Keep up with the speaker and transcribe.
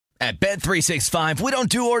At Bet365, we don't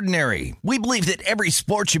do ordinary. We believe that every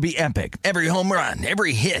sport should be epic. Every home run,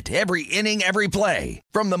 every hit, every inning, every play.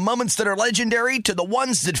 From the moments that are legendary to the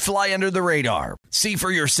ones that fly under the radar. See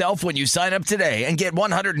for yourself when you sign up today and get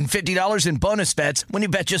 $150 in bonus bets when you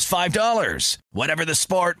bet just $5. Whatever the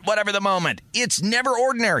sport, whatever the moment, it's never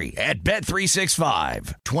ordinary at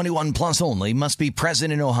Bet365. 21 plus only. Must be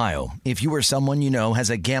present in Ohio. If you or someone you know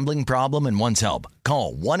has a gambling problem and wants help,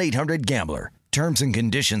 call 1-800-GAMBLER. Terms and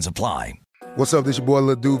conditions apply. What's up? This your boy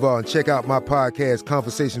Lil Duval, and check out my podcast,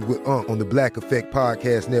 Conversations with Unc, on the Black Effect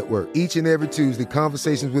Podcast Network. Each and every Tuesday,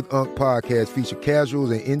 Conversations with Unc podcast feature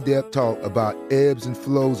casuals and in-depth talk about ebbs and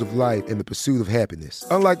flows of life and the pursuit of happiness.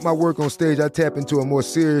 Unlike my work on stage, I tap into a more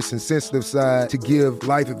serious and sensitive side to give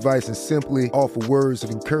life advice and simply offer words of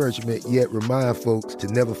encouragement, yet remind folks to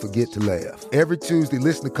never forget to laugh. Every Tuesday,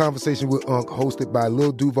 listen to Conversations with Unc, hosted by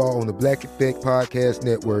Lil Duval on the Black Effect Podcast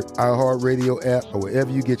Network, iHeartRadio app, or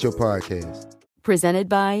wherever you get your podcasts. Presented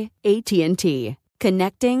by AT&T.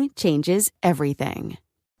 Connecting changes everything.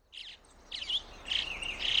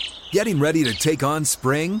 Getting ready to take on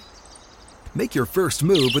spring? Make your first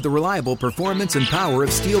move with the reliable performance and power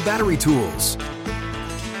of Steel battery tools.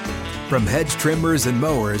 From hedge trimmers and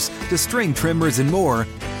mowers to string trimmers and more,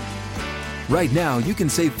 right now you can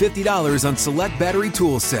save $50 on select battery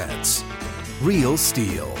tool sets. Real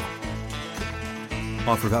Steel.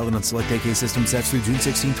 Offer valid on select AK system sets through June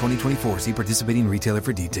 16, 2024. See participating retailer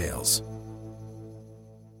for details.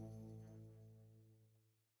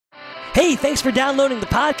 Hey, thanks for downloading the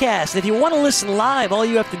podcast. If you want to listen live, all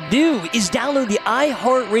you have to do is download the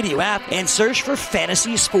iHeartRadio app and search for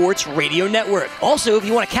Fantasy Sports Radio Network. Also, if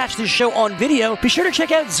you want to catch this show on video, be sure to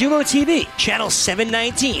check out Zumo TV, channel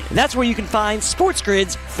 719. That's where you can find Sports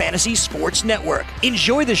Grid's Fantasy Sports Network.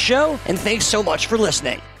 Enjoy the show, and thanks so much for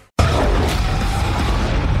listening.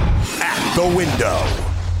 The window.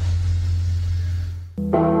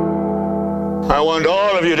 I want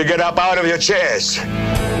all of you to get up out of your chairs and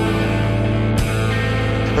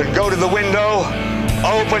go to the window,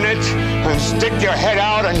 open it, and stick your head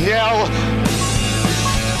out and yell.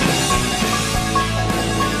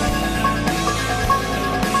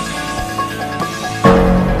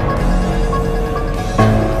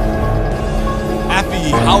 Happy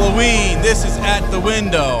Halloween. This is At the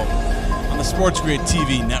Window on the Sports Grid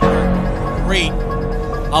TV network. Great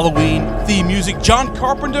Halloween theme music. John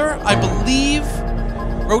Carpenter, I believe,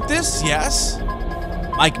 wrote this. Yes.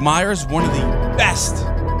 Mike Myers, one of the best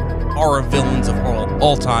horror villains of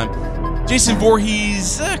all time. Jason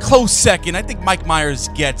Voorhees, a close second. I think Mike Myers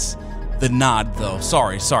gets the nod, though.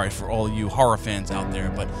 Sorry for all you horror fans out there,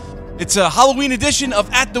 but it's a Halloween edition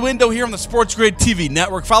of At the Window here on the Sports Grid TV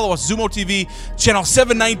network. Follow us, Zumo TV, channel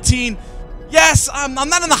 719. Yes, I'm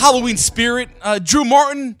not in the Halloween spirit. Drew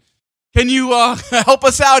Martin, can you help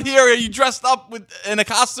us out here? Are you dressed up in a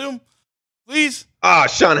costume, please?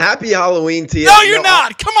 Sean, happy Halloween to you. No, you're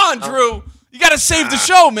not. Come on, Drew. You got to save the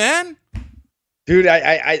show, man. Dude,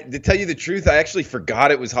 I to tell you the truth, I actually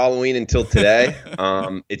forgot it was Halloween until today.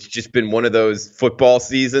 It's just been one of those football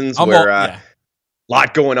seasons where a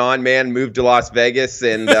lot going on, man. Moved to Las Vegas,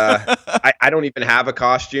 and I don't even have a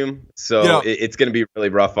costume, so it's going to be really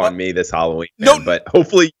rough on me this Halloween. But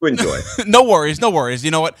hopefully you enjoy. No worries.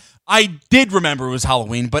 You know what? I did remember it was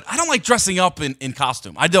Halloween, but I don't like dressing up in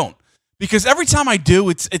costume. I don't, because every time I do,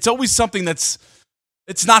 it's always something it's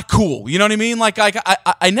not cool. You know what I mean? Like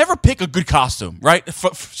I never pick a good costume, right?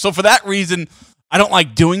 So for that reason, I don't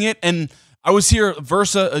like doing it. And I was here,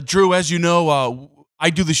 Versa, Drew, as you know. I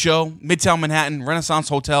do the show, Midtown Manhattan, Renaissance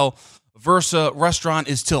Hotel. Versa restaurant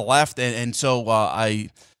is to the left, and so I,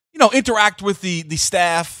 interact with the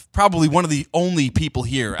staff. Probably one of the only people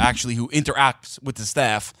here, actually, who interacts with the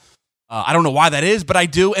staff. I don't know why that is, but I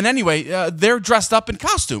do. And anyway, they're dressed up in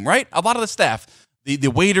costume, right? A lot of the staff, the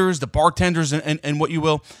waiters, the bartenders, and what you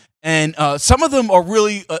will. And some of them are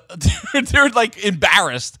really, they're like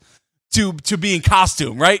embarrassed to be in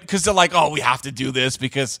costume, right? Because they're like, oh, we have to do this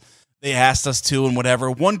because they asked us to and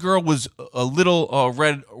whatever. One girl was a little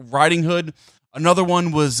Red Riding Hood. Another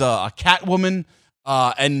one was a Catwoman.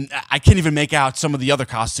 And I can't even make out some of the other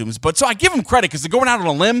costumes. But so I give them credit because they're going out on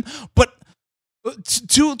a limb. But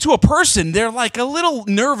to a person, they're like a little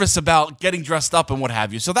nervous about getting dressed up and what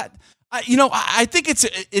have you. So that, I think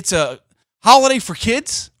it's a holiday for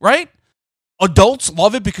kids, right? Adults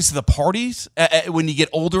love it because of the parties when you get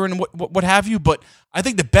older and what have you. But I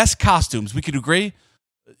think the best costumes, we could agree,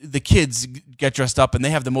 the kids get dressed up and they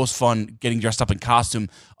have the most fun getting dressed up in costume.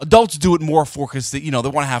 Adults do it more for because they want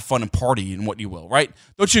to have fun and party and what you will, right?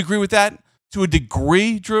 Don't you agree with that to a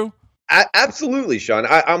degree, Drew? Absolutely, Sean.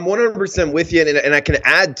 I'm 100% with you, and I can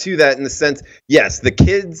add to that in the sense, yes, the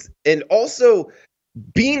kids, and also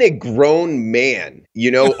being a grown man,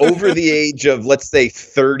 over the age of, let's say,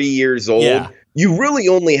 30 years old, you really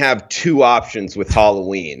only have two options with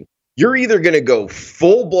Halloween. You're either going to go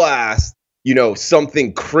full blast,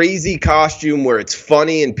 something crazy costume where it's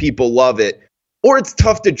funny and people love it, or it's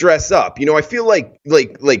tough to dress up. I feel like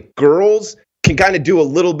girls can kind of do a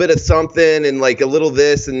little bit of something and like a little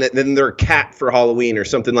this, and then they're a cat for Halloween or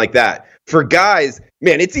something like that. For guys,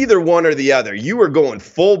 man, it's either one or the other. You are going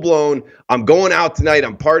full blown. I'm going out tonight.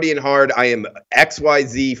 I'm partying hard. I am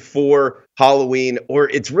XYZ for Halloween, or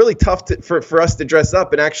it's really tough for us to dress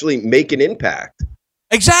up and actually make an impact.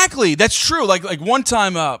 Exactly. That's true. Like one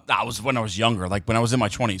time, that was when I was younger, like when I was in my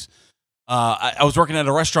 20s. I was working at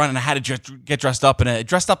a restaurant and I had to get dressed up, and I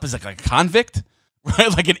dressed up as like a convict,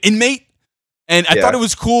 right? Like an inmate. And I thought it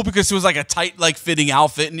was cool because it was like a tight, like fitting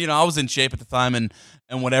outfit, and I was in shape at the time and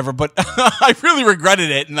whatever. But I really regretted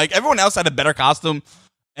it, and like everyone else had a better costume,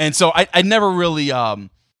 and so I never really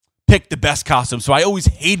picked the best costume. So I always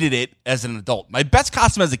hated it as an adult. My best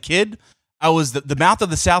costume as a kid, I was the Mouth of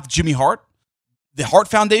the South, Jimmy Hart, the Hart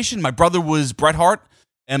Foundation. My brother was Bret Hart,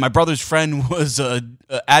 and my brother's friend was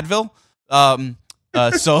Advil.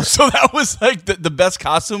 So that was like the best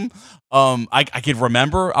costume I could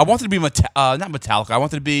remember. I wanted to be not Metallica. I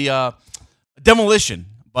wanted to be Demolition,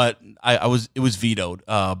 but it was vetoed.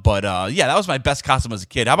 But that was my best costume as a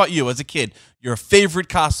kid. How about you as a kid? Your favorite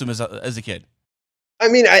costume as a kid? I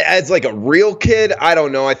mean, as like a real kid, I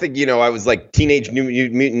don't know. I think, I was like Teenage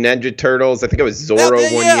Mutant Ninja Turtles. I think I was Zorro one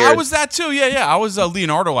year. Yeah, I was that too. Yeah. I was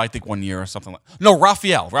Leonardo, I think, one year or something like. No,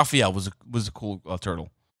 Raphael. Raphael was a cool turtle.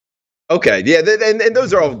 Okay, yeah, and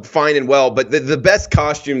those are all fine and well, but the best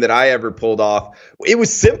costume that I ever pulled off, it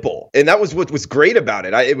was simple, and that was what was great about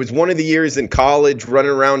it. It was one of the years in college,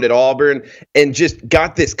 running around at Auburn, and just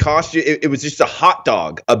got this costume. It was just a hot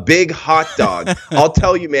dog, a big hot dog. I'll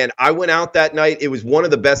tell you, man, I went out that night. It was one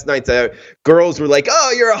of the best nights. Girls were like,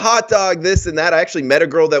 "Oh, you're a hot dog," this and that. I actually met a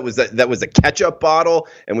girl that was a ketchup bottle,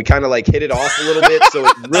 and we kind of like hit it off a little bit, so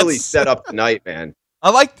it really set up the night, man. I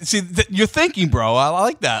like you're thinking, bro. I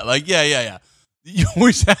like that. Like, yeah. You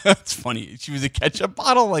always that's funny. She was a ketchup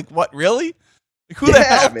bottle. Like, what? Really? Like, who the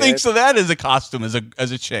hell thinks of that as a costume as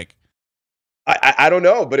a chick? I don't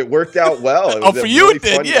know, but it worked out well. For you, really it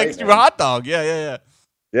did. Yeah, because you were a hot dog. Yeah.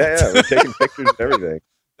 Yeah. We're taking pictures and everything.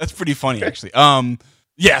 That's pretty funny, actually.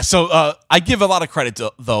 Yeah. So I give a lot of credit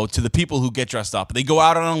to the people who get dressed up. They go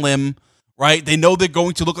out on a limb, right? They know they're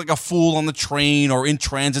going to look like a fool on the train or in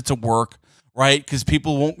transit to work. Right, because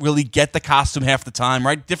people won't really get the costume half the time,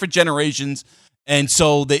 right? Different generations, and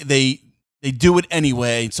so they do it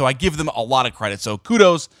anyway. So I give them a lot of credit. So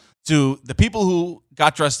kudos to the people who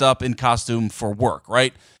got dressed up in costume for work,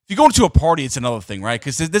 right? If you go into a party, it's another thing, right?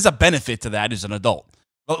 Because there's a benefit to that as an adult,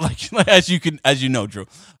 like as you know, Drew.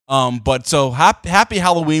 But so happy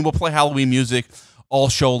Halloween. We'll play Halloween music all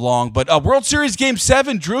show long. But World Series Game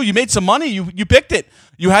 7, Drew, you made some money. You picked it.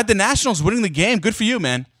 You had the Nationals winning the game. Good for you,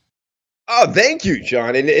 man. Oh, thank you,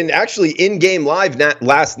 John. And actually, in-game live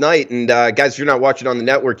last night, and guys, if you're not watching on the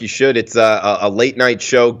network, you should. It's a late-night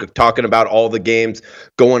show talking about all the games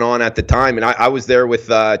going on at the time. And I was there with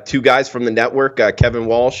two guys from the network, Kevin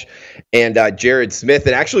Walsh and Jared Smith.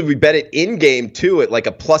 And actually, we bet it in-game, too, at like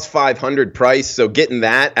a plus 500 price. So getting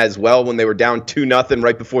that as well when they were down 2-0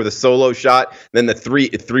 right before the solo shot, then the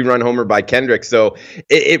three-run homer by Kendrick. So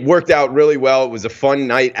it worked out really well. It was a fun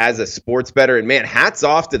night as a sports bettor. And, man, hats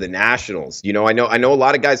off to the Nationals. I know a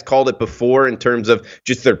lot of guys called it before in terms of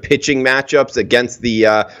just their pitching matchups against the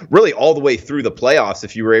really all the way through the playoffs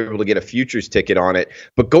if you were able to get a futures ticket on it.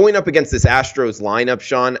 But going up against this Astros lineup,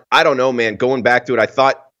 Sean, I don't know, man. Going back to it, I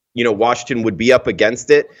thought Washington would be up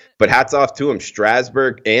against it, but hats off to him.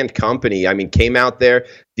 Strasburg and company, came out there.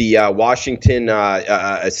 The Washington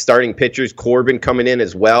starting pitchers, Corbin coming in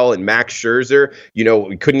as well, and Max Scherzer,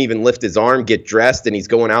 he couldn't even lift his arm, get dressed, and he's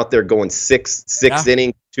going out there going six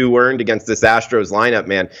innings, 2 earned against this Astros lineup,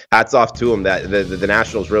 man. Hats off to him. That the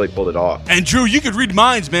Nationals really pulled it off. And Drew, you could read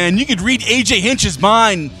minds, man. You could read A.J. Hinch's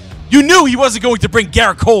mind. You knew he wasn't going to bring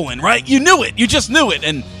Garrett Cole in, right? You knew it. You just knew it.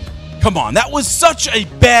 And come on, that was such a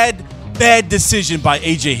bad decision by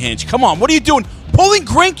A.J. Hinch. Come on, what are you doing? Pulling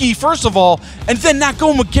Greinke, first of all, and then not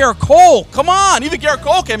going with Garrett Cole. Come on, even Garrett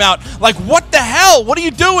Cole came out like, what the hell? What are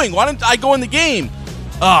you doing? Why didn't I go in the game?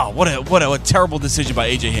 Oh, what a terrible decision by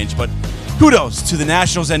A.J. Hinch. But kudos to the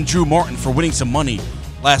Nationals and Drew Martin for winning some money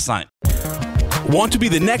last night. Want to be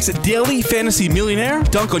the next daily fantasy millionaire?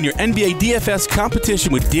 Dunk on your NBA DFS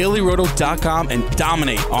competition with DailyRoto.com and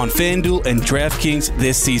dominate on FanDuel and DraftKings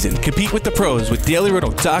this season. Compete with the pros with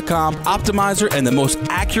DailyRoto.com, Optimizer, and the most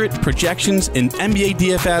accurate projections in NBA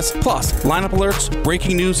DFS, plus lineup alerts,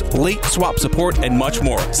 breaking news, late swap support, and much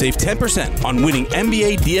more. Save 10% on winning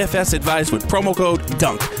NBA DFS advice with promo code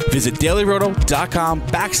DUNK. Visit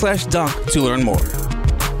DailyRoto.com/dunk to learn more.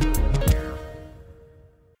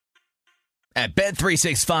 At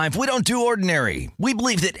Bet365, we don't do ordinary. We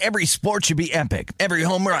believe that every sport should be epic. Every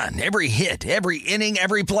home run, every hit, every inning,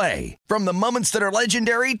 every play. From the moments that are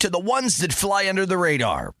legendary to the ones that fly under the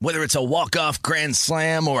radar. Whether it's a walk-off grand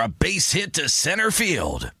slam or a base hit to center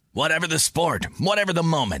field. Whatever the sport, whatever the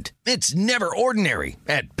moment. It's never ordinary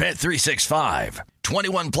at Bet365.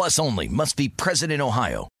 21 plus only. Must be present in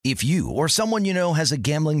Ohio. If you or someone you know has a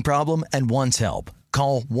gambling problem and wants help,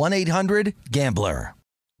 call 1-800-GAMBLER.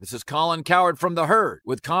 This is Colin Cowherd from The Herd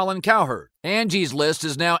with Colin Cowherd. Angie's List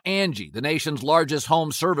is now Angie, the nation's largest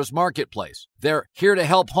home service marketplace. They're here to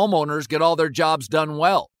help homeowners get all their jobs done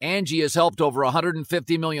well. Angie has helped over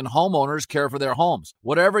 150 million homeowners care for their homes.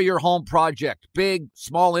 Whatever your home project, big,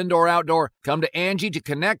 small, indoor, outdoor, come to Angie to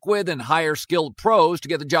connect with and hire skilled pros to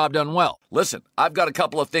get the job done well. Listen, I've got a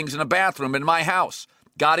couple of things in a bathroom in my house.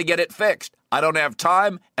 Got to get it fixed. I don't have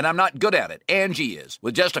time, and I'm not good at it. Angie is.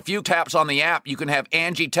 With just a few taps on the app, you can have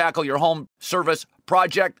Angie tackle your home service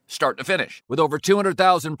project start to finish. With over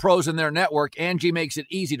 200,000 pros in their network, Angie makes it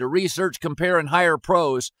easy to research, compare, and hire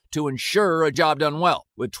pros to ensure a job done well.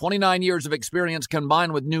 With 29 years of experience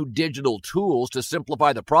combined with new digital tools to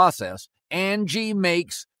simplify the process, Angie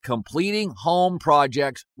makes completing home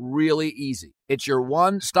projects really easy. It's your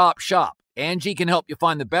one-stop shop. Angie can help you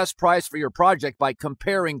find the best price for your project by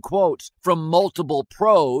comparing quotes from multiple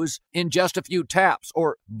pros in just a few taps,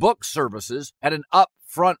 or book services at an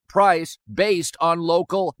upfront price based on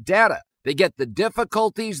local data. They get the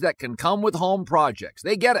difficulties that can come with home projects.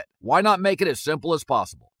 They get it. Why not make it as simple as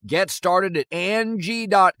possible? Get started at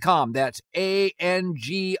Angie.com. That's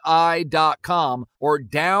ANGI.com, or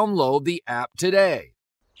download the app today.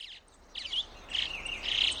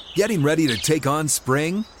 Getting ready to take on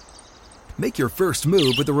spring? Make your first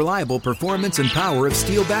move with the reliable performance and power of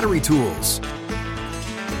Steel battery tools.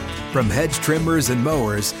 From hedge trimmers and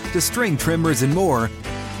mowers to string trimmers and more,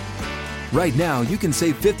 right now you can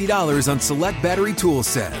save $50 on select battery tool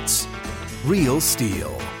sets. Real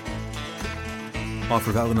Steel.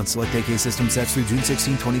 Offer valid on select AK system sets through June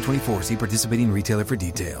 16, 2024. See participating retailer for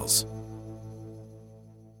details.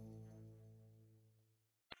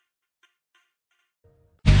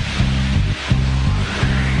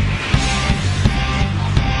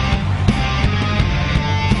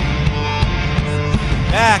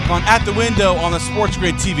 Back on At the Window on the Sports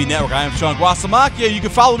Grid TV network. I am Sean Guasamakia. You can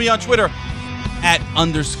follow me on Twitter at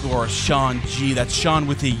 _Sean G. That's Sean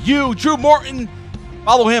with a U. Drew Morton.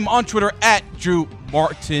 Follow him on Twitter at Drew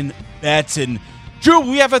Martin Batson. Drew,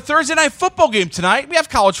 we have a Thursday night football game tonight. We have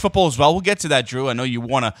college football as well. We'll get to that, Drew. I know you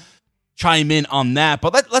want to chime in on that.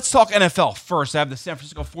 But let's talk NFL first. I have the San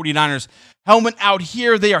Francisco 49ers helmet out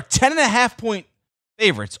here. They are 10.5-point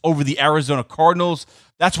favorites over the Arizona Cardinals.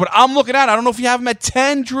 That's what I'm looking at. I don't know if you have them at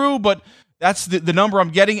 10, Drew, but that's the number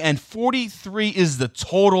I'm getting, and 43 is the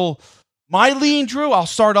total. My lean, Drew, I'll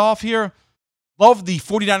start off here. Love the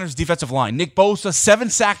 49ers defensive line. Nick Bosa,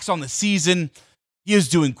 7 sacks on the season. He is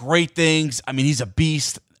doing great things. I mean, he's a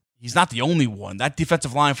beast. He's not the only one. That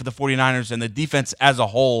defensive line for the 49ers and the defense as a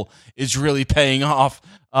whole is really paying off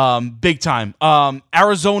big time.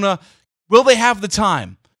 Arizona, will they have the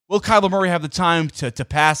time? Will Kyler Murray have the time to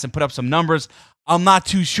pass and put up some numbers? I'm not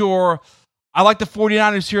too sure. I like the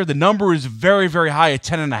 49ers here. The number is very, very high at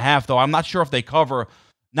 10.5, though. I'm not sure if they cover.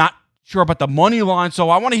 Not sure about the money line. So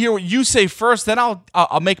I want to hear what you say first, then I'll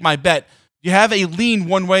make my bet. You have a lean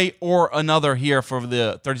one way or another here for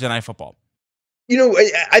the Thursday Night Football. You know,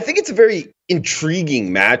 I think it's a very intriguing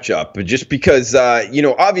matchup, but just because,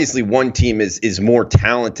 obviously one team is more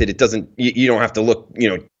talented. It doesn't, you don't have to look,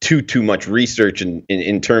 too much research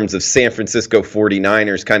in terms of San Francisco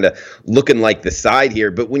 49ers kind of looking like the side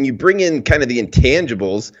here. But when you bring in kind of the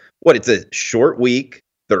intangibles, it's a short week,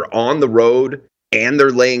 they're on the road, and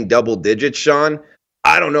they're laying double digits, Sean.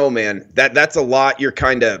 I don't know, man. That's a lot you're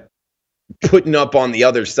kind of putting up on the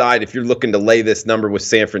other side if you're looking to lay this number with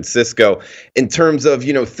San Francisco in terms of,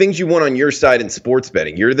 things you want on your side in sports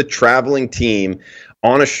betting. You're the traveling team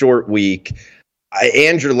on a short week,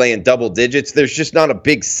 and you're laying double digits. There's just not a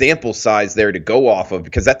big sample size there to go off of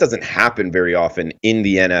because that doesn't happen very often in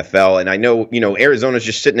the NFL. And I know, Arizona's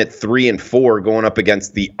just sitting at 3-4 going up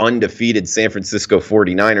against the undefeated San Francisco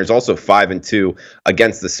 49ers, also 5-2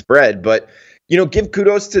 against the spread. But give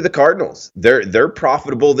kudos to the Cardinals. They're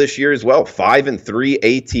profitable this year as well.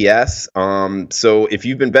 5-3 ATS. So if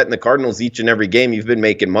you've been betting the Cardinals each and every game, you've been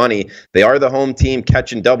making money. They are the home team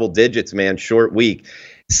catching double digits, man. Short week.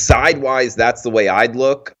 Sidewise, that's the way I'd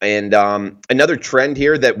look. And another trend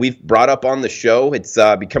here that we've brought up on the show, it's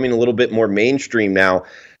becoming a little bit more mainstream now.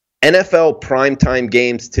 NFL primetime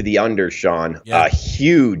games to the under, Sean. Yeah. A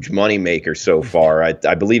huge moneymaker so far.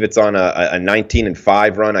 I believe it's on a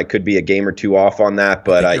 19-5 run. I could be a game or two off on that,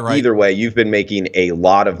 but right. Either way, you've been making a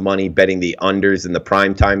lot of money betting the unders in the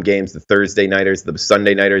primetime games, the Thursday nighters, the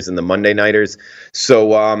Sunday nighters, and the Monday nighters.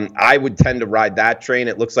 So I would tend to ride that train.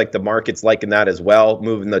 It looks like the market's liking that as well,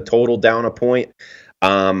 moving the total down a point.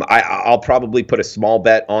 I'll probably put a small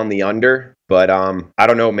bet on the under, but I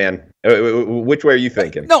don't know, man. Which way are you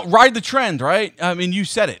thinking? No, ride the trend, right? I mean, you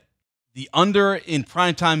said it. The under in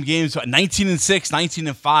primetime games, 19-6,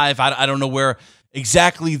 19-5. I don't know where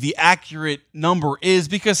exactly the accurate number is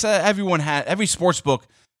because every sports book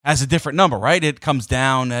has a different number, right? It comes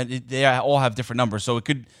down. They all have different numbers, so it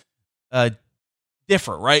could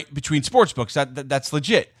differ, right, between sports books. That's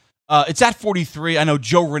legit. It's at 43. I know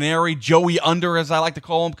Joe Ranieri, Joey Under, as I like to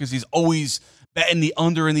call him, because he's always betting the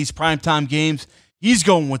under in these primetime games. He's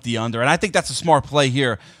going with the under, and I think that's a smart play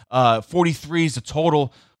here. 43 is the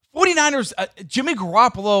total. 49ers, Jimmy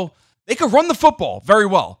Garoppolo, they could run the football very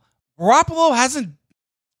well. Garoppolo hasn't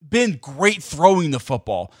been great throwing the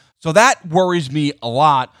football, so that worries me a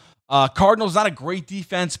lot. Cardinals, not a great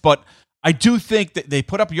defense, but I do think that they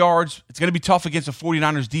put up yards. It's going to be tough against the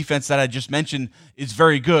 49ers defense that I just mentioned is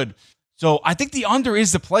very good. So I think the under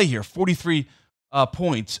is the play here, 43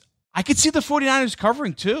 points. I could see the 49ers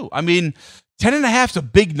covering too. I mean, 10.5 is a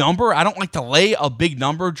big number. I don't like to lay a big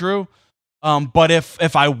number, Drew. But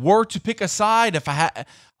if I were to pick a side,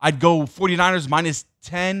 I'd go 49ers minus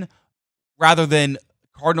 10 rather than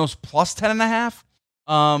Cardinals plus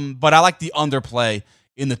 10.5. But I like the underplay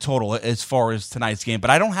in the total as far as tonight's game.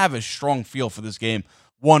 But I don't have a strong feel for this game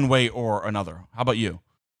one way or another. How about you?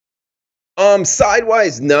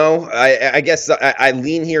 Sidewise, no. I guess I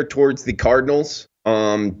lean here towards the Cardinals.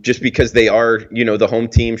 Just because they are, the home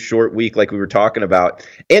team, short week like we were talking about,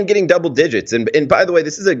 and getting double digits. And by the way,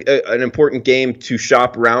 this is an important game to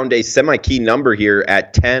shop around a semi-key number here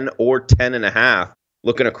at 10 or 10.5.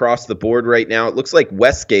 Looking across the board right now, it looks like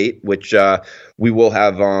Westgate, which we will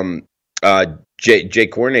have Jay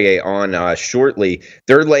Cornier on shortly.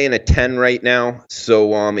 They're laying a 10 right now.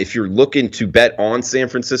 So if you're looking to bet on San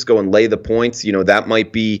Francisco and lay the points, that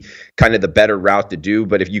might be kind of the better route to do.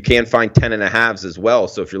 But if you can find 10.5s as well,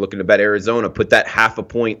 so if you're looking to bet Arizona, put that half a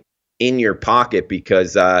point in your pocket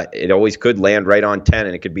because it always could land right on 10,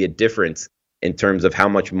 and it could be a difference in terms of how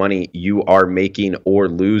much money you are making or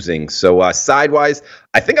losing. So sidewise,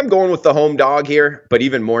 I think I'm going with the home dog here, but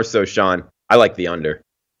even more so, Sean, I like the under.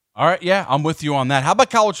 All right, yeah, I'm with you on that. How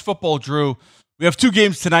about college football, Drew? We have two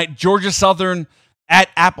games tonight. Georgia Southern at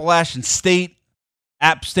Appalachian State.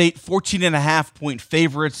 App State, 14.5-point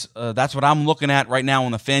favorites. That's what I'm looking at right now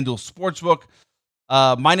on the FanDuel Sportsbook.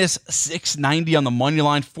 Minus 690 on the money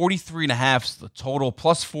line, 43.5 is the total,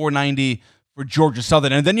 plus 490 for Georgia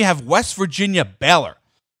Southern. And then you have West Virginia Baylor.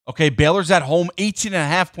 Okay, Baylor's at home,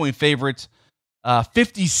 18.5-point favorites.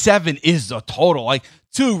 57 is the total. Like,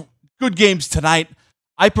 two good games tonight.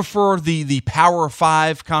 I prefer the Power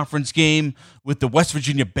 5 conference game with the West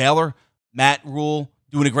Virginia Baylor. Matt Rule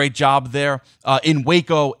doing a great job there. In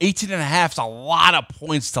Waco, 18.5 is a lot of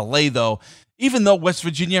points to lay, though. Even though West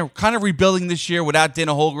Virginia kind of rebuilding this year without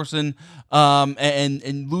Dana Holgorsen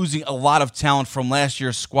and losing a lot of talent from last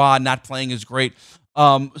year's squad, not playing as great.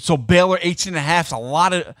 So Baylor, 18.5 is a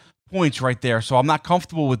lot of points right there. So I'm not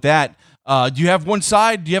comfortable with that. Do you have one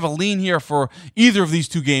side? Do you have a lean here for either of these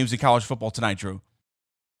two games in college football tonight, Drew?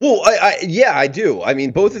 Well, yeah, I do. I mean,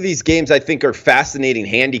 both of these games I think are fascinating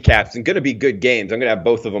handicaps and going to be good games. I'm going to have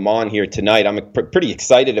both of them on here tonight. I'm pretty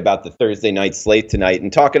excited about the Thursday night slate tonight.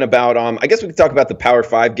 And talking about, I guess we could talk about the Power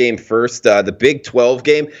 5 game first, the Big 12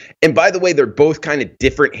 game. And by the way, they're both kind of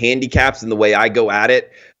different handicaps in the way I go at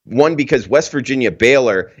it. One, because West Virginia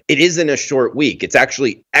Baylor, it isn't a short week. It's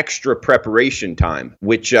actually extra preparation time,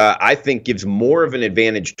 which I think gives more of an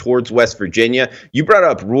advantage towards West Virginia. You brought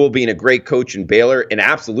up Rule being a great coach in Baylor, and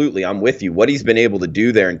absolutely, I'm with you. What he's been able to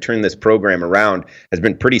do there and turn this program around has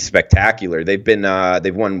been pretty spectacular. They've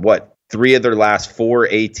won, 3 of their last 4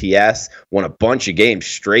 ATS, won a bunch of games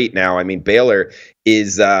straight now. I mean, Baylor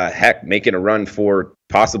is, making a run for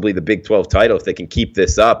possibly the Big 12 title if they can keep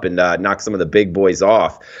this up and knock some of the big boys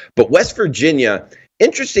off. But West Virginia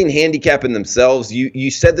interesting handicap in themselves.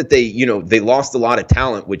 You said that they lost a lot of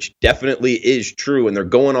talent, which definitely is true, and they're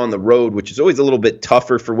going on the road, which is always a little bit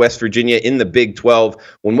tougher for West Virginia in the Big 12.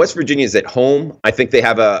 When West Virginia is at home, I think they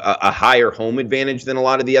have a higher home advantage than a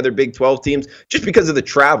lot of the other Big 12 teams, just because of the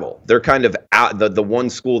travel. They're kind of out the one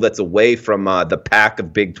school that's away from the pack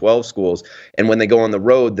of Big 12 schools, and when they go on the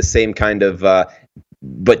road, the same kind of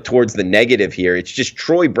but towards the negative here. It's just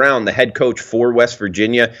Troy Brown, the head coach for West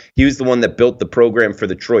Virginia. He was the one that built the program for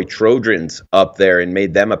the Troy Trojans up there and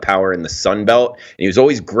made them a power in the Sun Belt. And he was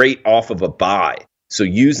always great off of a bye. So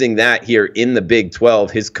using that here in the Big 12,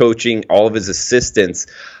 his coaching, all of his assistants,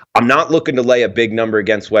 I'm not looking to lay a big number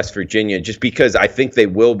against West Virginia just because I think they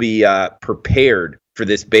will be prepared for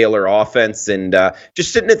this Baylor offense, and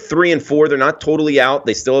just sitting at 3-4, they're not totally out.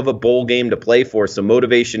 They still have a bowl game to play for, so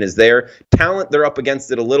motivation is there. Talent, they're up against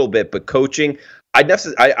it a little bit, but coaching,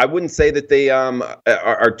 I wouldn't say that they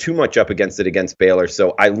are too much up against it against Baylor.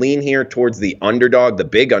 So I lean here towards the underdog, the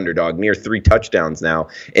big underdog, near 3 touchdowns now.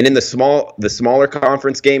 And in the smaller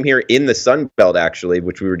conference game here in the Sun Belt, actually,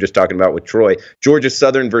 which we were just talking about with Troy, Georgia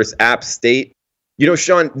Southern versus App State. You know,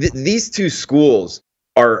 Sean, these two schools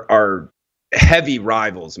are heavy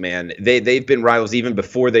rivals, man. They've been rivals even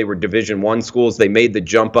before they were Division I schools. They made the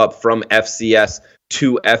jump up from FCS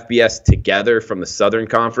to FBS together from the Southern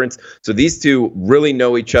Conference. So these two really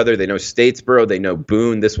know each other. They know Statesboro. They know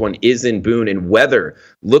Boone. This one is in Boone, and weather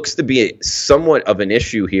looks to be somewhat of an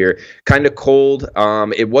issue here. Kind of cold.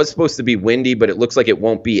 It was supposed to be windy, but it looks like it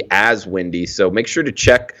won't be as windy. So make sure to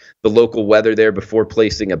check the local weather there before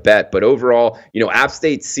placing a bet. But overall, App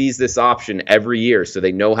State sees this option every year, so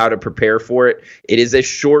they know how to prepare for it. It is a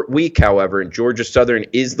short week, however, and Georgia Southern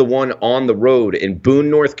is the one on the road. And Boone,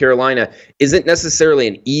 North Carolina isn't necessarily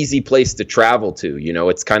an easy place to travel to.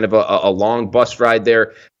 It's kind of a long bus ride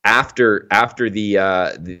there after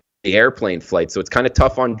the airplane flight. So it's kind of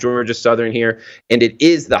tough on Georgia Southern here. And it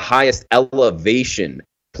is the highest elevation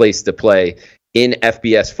place to play in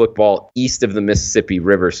FBS football east of the Mississippi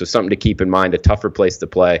River. So something to keep in mind, a tougher place to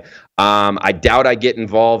play. I doubt I get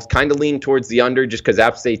involved. Kind of lean towards the under just because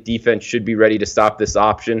App State defense should be ready to stop this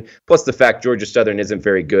option. Plus the fact Georgia Southern isn't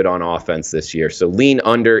very good on offense this year. So lean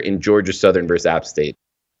under in Georgia Southern versus App State.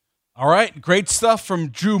 All right, great stuff from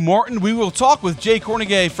Drew Morton. We will talk with Jay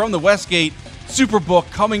Kornegay from the Westgate Superbook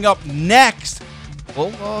coming up next.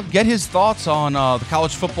 We'll get his thoughts on the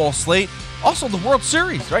college football slate. Also, the World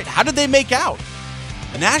Series, right? How did they make out?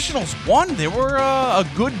 The Nationals won. They were a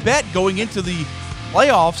good bet going into the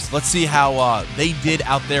playoffs. Let's see how they did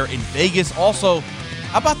out there in Vegas. Also,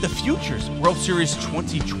 how about the futures? World Series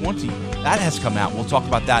 2020. That has come out. We'll talk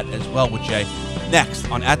about that as well with Jay next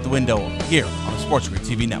on At the Window here on the Sports Grid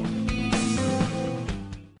TV Network.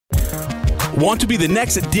 Want to be the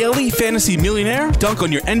next daily fantasy millionaire? Dunk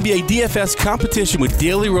on your NBA DFS competition with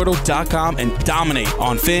DailyRoto.com and dominate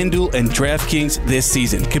on FanDuel and DraftKings this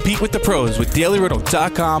season. Compete with the pros with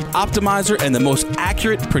DailyRoto.com, Optimizer, and the most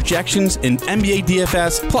accurate projections in NBA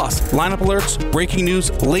DFS, plus lineup alerts, breaking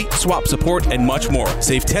news, late swap support, and much more.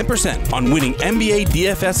 Save 10% on winning NBA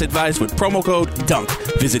DFS advice with promo code DUNK.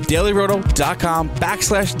 Visit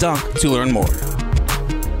DailyRoto.com/dunk to learn more.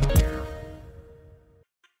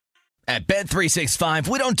 At Bet365,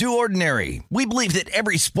 we don't do ordinary. We believe that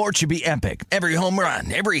every sport should be epic. Every home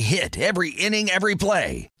run, every hit, every inning, every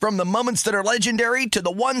play. From the moments that are legendary to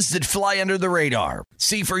the ones that fly under the radar.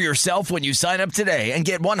 See for yourself when you sign up today and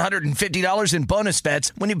get $150 in bonus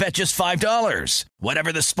bets when you bet just $5.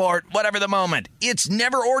 Whatever the sport, whatever the moment, it's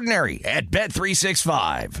never ordinary at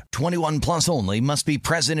Bet365. 21 plus only. Must be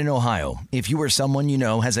present in Ohio. If you or someone you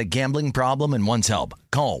know has a gambling problem and wants help,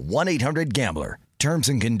 call 1-800-GAMBLER. Terms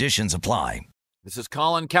and conditions apply. This is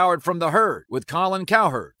Colin Cowherd from The Herd with Colin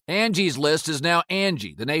Cowherd. Angie's List is now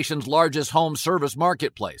Angie, the nation's largest home service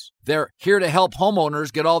marketplace. They're here to help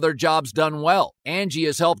homeowners get all their jobs done well. Angie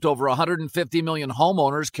has helped over 150 million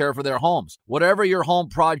homeowners care for their homes. Whatever your home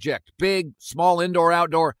project, big, small, indoor,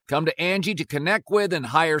 outdoor, come to Angie to connect with and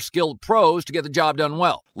hire skilled pros to get the job done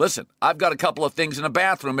well. Listen, I've got a couple of things in a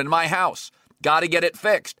bathroom in my house. Got to get it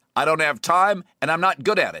fixed. I don't have time, and I'm not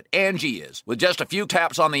good at it. Angie is. With just a few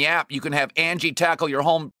taps on the app, you can have Angie tackle your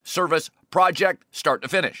home service project start to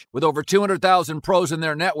finish. With over 200,000 pros in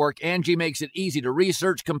their network, Angie makes it easy to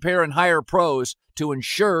research, compare, and hire pros to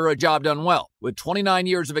ensure a job done well. With 29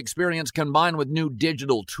 years of experience combined with new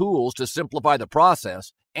digital tools to simplify the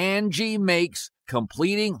process, Angie makes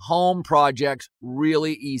completing home projects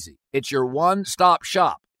really easy. It's your one-stop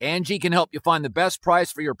shop. Angie can help you find the best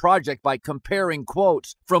price for your project by comparing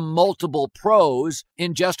quotes from multiple pros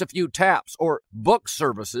in just a few taps, or book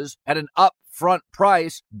services at an upfront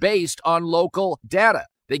price based on local data.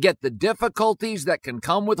 They get the difficulties that can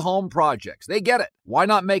come with home projects. They get it. Why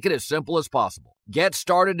not make it as simple as possible? Get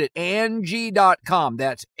started at Angie.com.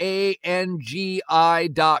 That's ANGI.com,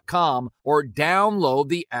 or download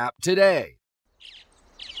the app today.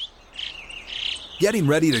 Getting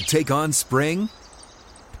ready to take on spring?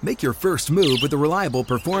 Make your first move with the reliable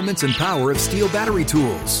performance and power of Steel battery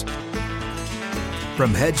tools.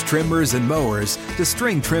 From hedge trimmers and mowers to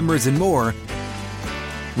string trimmers and more,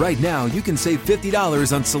 right now you can save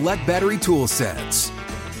 $50 on select battery tool sets.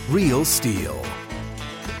 Real Steel.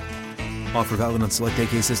 Offer valid on select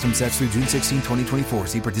AK system sets through June 16, 2024.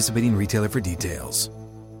 See participating retailer for details.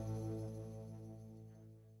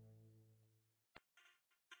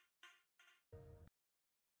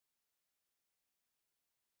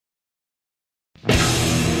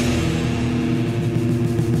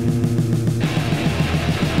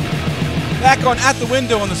 Back on At the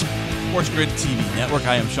Window on the Sports Grid TV network.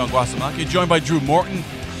 I am Sean Guasamacchia, joined by Drew Morton.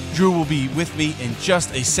 Drew will be with me in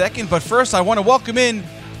just a second, but first I want to welcome in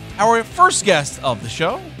our first guest of the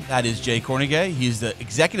show. That is Jay Kornegay. He is the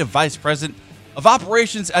Executive Vice President of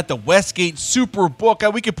Operations at the Westgate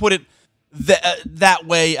Superbook. We could put it that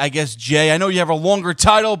way, I guess, Jay. I know you have a longer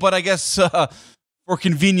title, but I guess for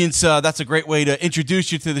convenience, that's a great way to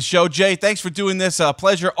introduce you to the show. Jay, thanks for doing this.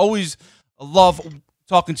 Pleasure. Always love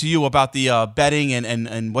talking to you about the betting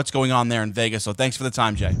and what's going on there in Vegas. So thanks for the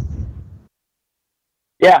time, Jay.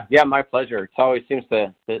 Yeah, my pleasure. It always seems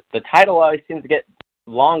the title always seems to get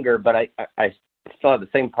longer, but I still have the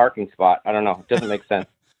same parking spot. I don't know. It doesn't make sense.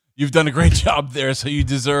 You've done a great job there, so you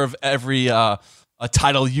deserve every a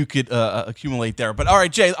title you could accumulate there. But all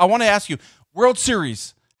right, Jay, I want to ask you, World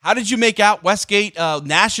Series, how did you make out Westgate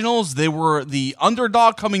Nationals? They were the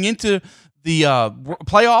underdog coming into the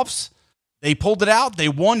playoffs. They pulled it out. They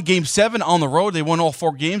won Game 7 on the road. They won all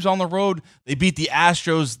 4 games on the road. They beat the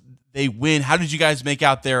Astros. They win. How did you guys make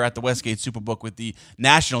out there at the Westgate Superbook with the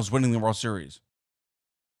Nationals winning the World Series?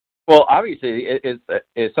 Well, obviously,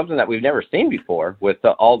 it's something that we've never seen before, with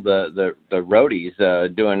all the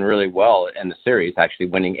roadies doing really well in the series, actually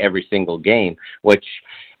winning every single game, which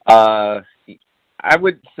I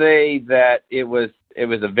would say that it was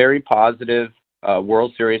a very positive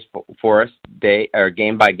World Series for us,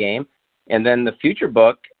 game by game. And then the future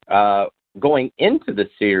book, going into the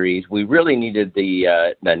series, we really needed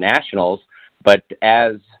the Nationals, but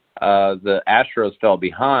as the Astros fell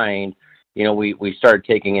behind, we started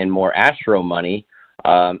taking in more Astro money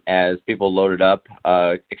as people loaded up,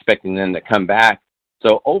 expecting them to come back.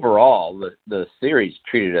 So overall, the series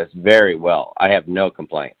treated us very well. I have no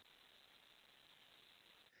complaints.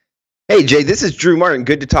 Hey, Jay, this is Drew Martin.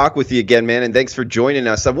 Good to talk with you again, man, and thanks for joining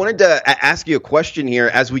us. I wanted to ask you a question here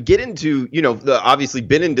as we get into, obviously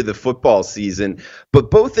been into the football season,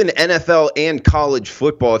 but both in NFL and college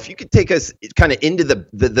football, if you could take us kind of into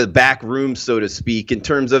the back room, so to speak, in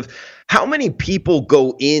terms of how many people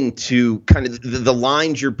go into kind of the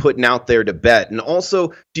lines you're putting out there to bet, and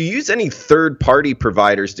also, do you use any third-party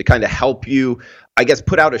providers to kind of help you, I guess,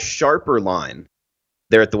 put out a sharper line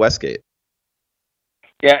there at the Westgate?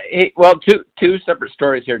 Yeah, well, two separate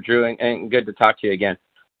stories here, Drew, and good to talk to you again.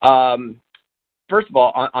 First of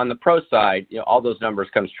all, on the pro side, all those numbers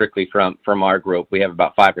come strictly from our group. We have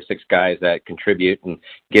about 5 or 6 guys that contribute and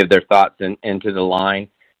give their thoughts into the line,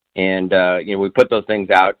 and we put those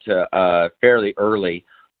things out fairly early.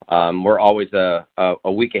 We're always a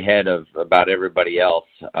week ahead of about everybody else.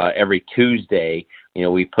 Every Tuesday,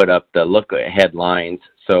 we put up the look ahead lines.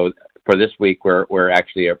 So for this week, we're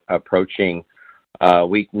actually approaching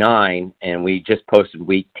week 9, and we just posted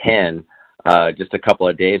week 10 just a couple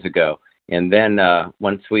of days ago. And then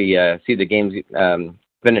once we see the games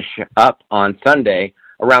finish up on Sunday,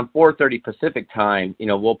 around 4:30 Pacific time,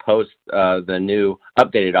 we'll post the new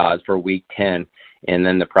updated odds for week 10, and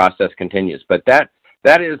then the process continues. But that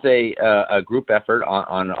is a group effort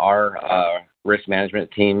on our risk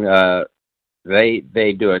management team.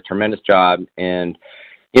 They do a tremendous job, and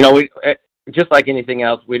we just like anything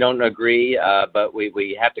else, we don't agree, but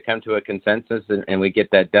we have to come to a consensus, and we get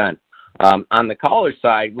that done. On the college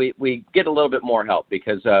side, we get a little bit more help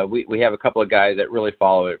because we have a couple of guys that really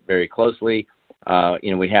follow it very closely.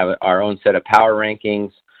 We have our own set of power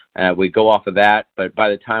rankings. We go off of that, but by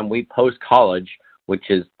the time we post college, which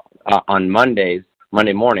is on Monday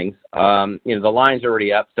mornings, the line's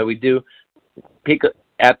already up. So we do peek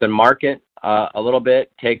at the market a little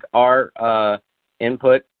bit, take our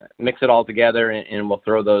input, mix it all together, and we'll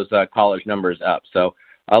throw those college numbers up. So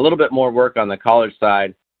a little bit more work on the college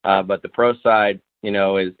side, but the pro side,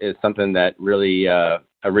 is something that really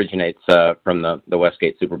originates from the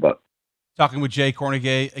Westgate Superbook. Talking with Jay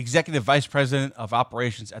Kornegay, Executive Vice President of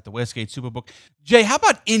Operations at the Westgate Superbook. Jay, how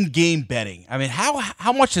about in-game betting? I mean,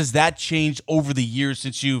 how much has that changed over the years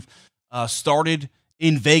since you've started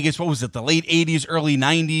in Vegas? What was it, the late 80s, early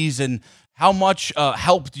 90s? And how much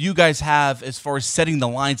help do you guys have as far as setting the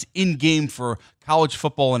lines in-game for college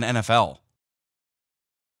football and NFL?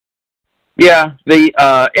 Yeah,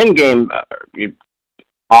 the in-game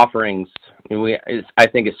offerings, I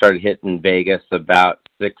think it started hitting Vegas about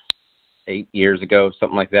 6-8 years ago,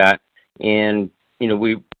 something like that. And,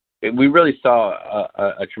 we really saw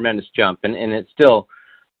a tremendous jump, and it's still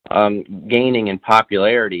gaining in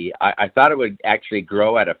popularity. I thought it would actually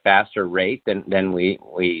grow at a faster rate than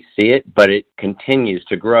we see it, but it continues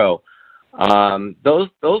to grow.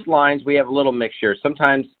 Those lines, we have a little mixture.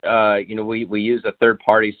 Sometimes, we use a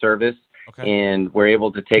third-party service, and we're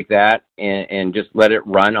able to take that and just let it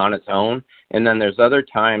run on its own. And then there's other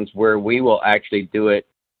times where we will actually do it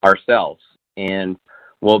ourselves, and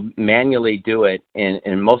we'll manually do it.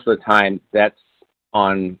 And most of the time, that's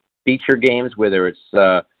on feature games, whether it's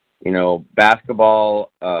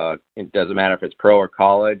basketball. It doesn't matter if it's pro or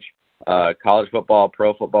college football,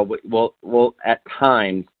 pro football. We'll at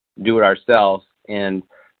times do it ourselves. And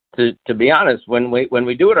to be honest, when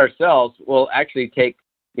we do it ourselves, we'll actually take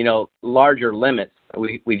larger limits.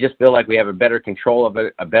 We just feel like we have a better control of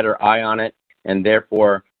it, a better eye on it, and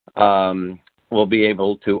therefore we'll be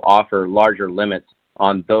able to offer larger limits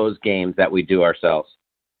on those games that we do ourselves.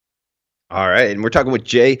 All right, and we're talking with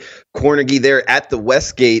Jay Kornegay there at the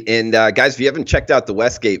Westgate. And guys, if you haven't checked out the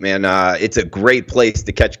Westgate, man, it's a great place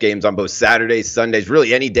to catch games on both Saturdays, Sundays,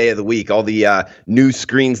 really any day of the week. All the new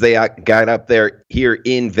screens they got up there here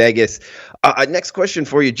in Vegas. Next question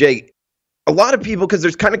for you, Jay. A lot of people, because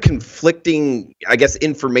there's kind of conflicting, I guess,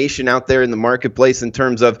 information out there in the marketplace in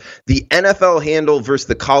terms of the NFL handle versus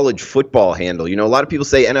the college football handle. A lot of people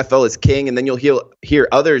say NFL is king, and then you'll hear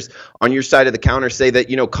others on your side of the counter say that,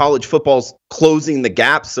 college football's closing the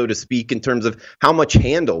gap, so to speak, in terms of how much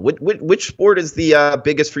handle. Which sport is the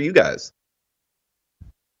biggest for you guys?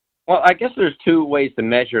 Well, I guess there's two ways to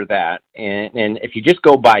measure that. And if you just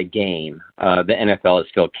go by game, the NFL is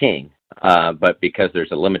still king. But because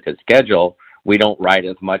there's a limited schedule, we don't write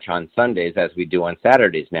as much on Sundays as we do on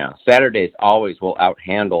Saturdays now. Saturdays always will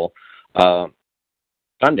outhandle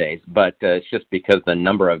Sundays, but it's just because the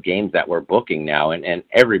number of games that we're booking now, and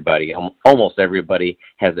everybody, almost everybody,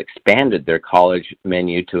 has expanded their college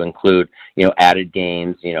menu to include, added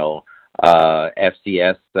games,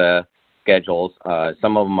 FCS schedules.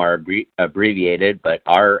 Some of them are abbreviated, but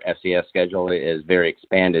our FCS schedule is very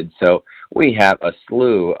expanded. So we have a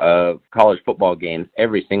slew of college football games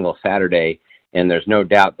every single Saturday, and there's no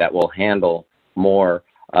doubt that we'll handle more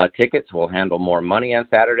tickets, we'll handle more money on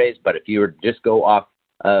Saturdays. But if you were to just go off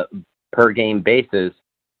per game basis,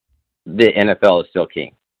 the NFL is still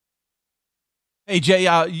king. Hey, Jay,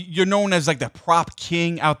 you're known as like the prop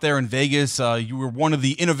king out there in Vegas. You were one of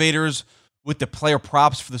the innovators with the player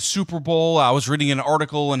props for the Super Bowl. I was reading an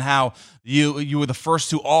article on how you were the first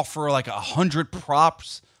to offer like 100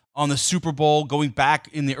 props on the Super Bowl going back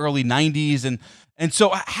in the early 90s. And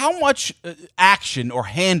so how much action or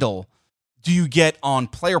handle do you get on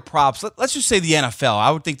player props? Let's just say the NFL.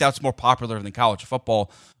 I would think that's more popular than college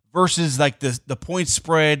football versus like the point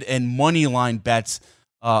spread and money line bets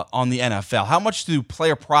on the NFL. How much do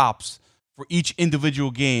player props for each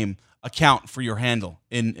individual game account for your handle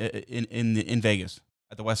in Vegas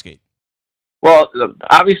at the Westgate? Well,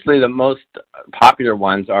 obviously the most popular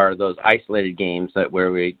ones are those isolated games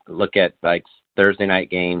where we look at like Thursday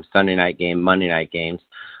night games, Sunday night game, Monday night games.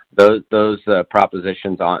 Those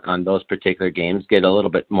propositions on those particular games get a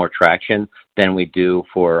little bit more traction than we do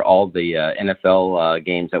for all the NFL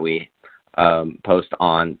games that we post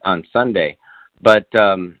on Sunday. But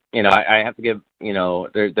I have to give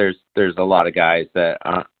there's a lot of guys that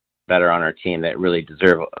are on our team that really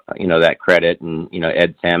deserve that credit, and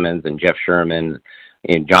Ed Salmons and Jeff Sherman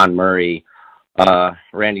and John Murray,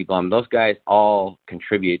 Randy Blum. Those guys all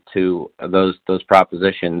contribute to those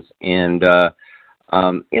propositions, and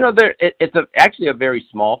it's actually a very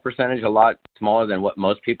small percentage, a lot smaller than what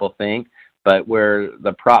most people think. But where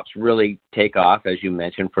the props really take off, as you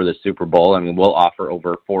mentioned, for the Super Bowl, I mean, we'll offer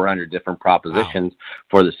over 400 different propositions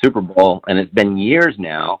for the Super Bowl, and it's been years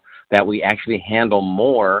now that we actually handle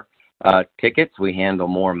more tickets, we handle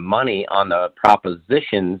more money on the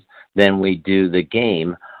propositions than we do the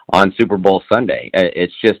game on Super Bowl Sunday.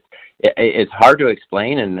 It's hard to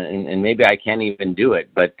explain, and maybe I can't even do it,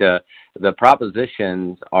 but the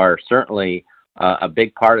propositions are certainly a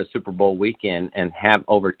big part of Super Bowl weekend and have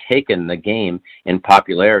overtaken the game in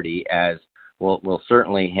popularity as will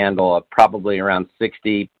certainly handle probably around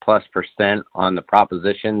 60+% on the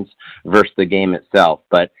propositions versus the game itself.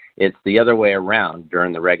 But it's the other way around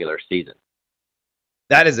during the regular season.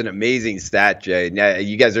 That is an amazing stat, Jay. Now,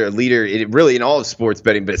 you guys are a leader really in all of sports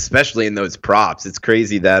betting, but especially in those props. It's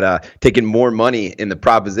crazy that taking more money in the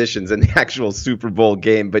propositions than the actual Super Bowl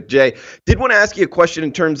game. But Jay, did want to ask you a question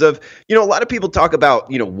in terms of, a lot of people talk about,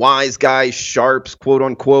 wise guys, sharps, quote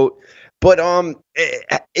unquote. But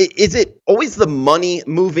is it always the money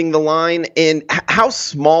moving the line? And how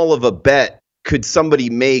small of a bet could somebody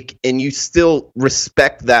make and you still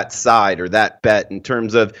respect that side or that bet in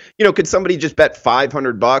terms of, could somebody just bet $500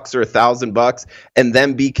 or $1,000 and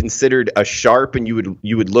then be considered a sharp, and you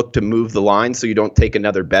would look to move the line so you don't take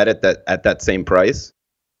another bet at that same price?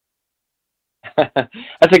 That's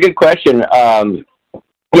a good question.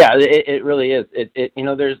 Yeah, it really is.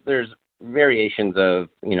 There's variations of,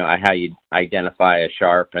 how you identify a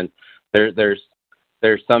sharp, and there's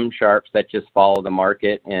some sharps that just follow the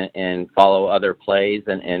market and follow other plays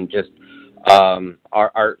and just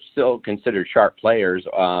are still considered sharp players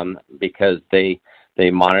because they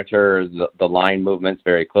monitor the line movements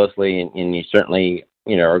very closely, and you certainly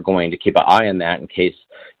are going to keep an eye on that in case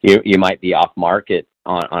you might be off market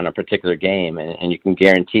on a particular game, and you can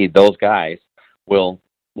guarantee those guys will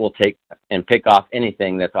take and pick off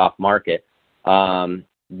anything that's off market.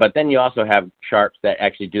 But then you also have sharps that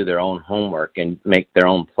actually do their own homework and make their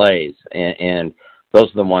own plays, and those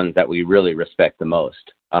are the ones that we really respect the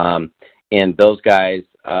most. And those guys,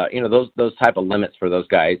 those type of limits for those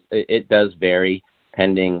guys, it does vary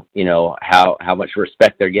pending, how much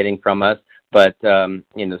respect they're getting from us. But some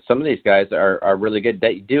of these guys are really good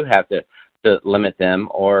that you do have to limit them,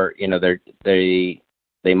 or they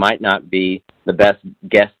might not be the best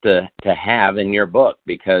guest to have in your book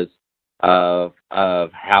because of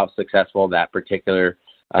how successful that particular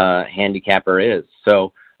handicapper is.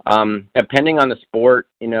 So depending on the sport,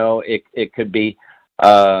 it could be,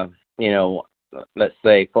 let's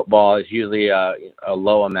say football is usually a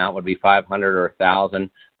low amount would be 500 or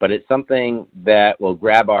 1,000, but it's something that will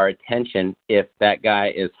grab our attention if that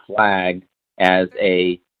guy is flagged as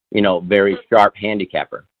a, very sharp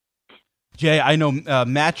handicapper. Jay, I know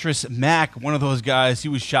Mattress Mac, one of those guys, he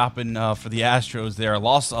was shopping for the Astros there,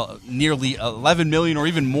 lost nearly $11 million or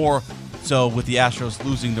even more so with the Astros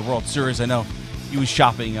losing the World Series. I know he was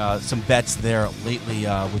shopping some bets there lately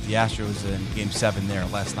with the Astros in Game 7 there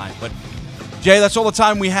last night. But, Jay, that's all the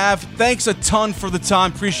time we have. Thanks a ton for the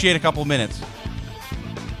time. Appreciate a couple minutes.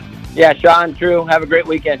 Yeah, Sean, Drew, have a great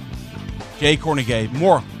weekend. Jay Kornegay,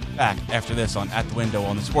 more back after this on At the Window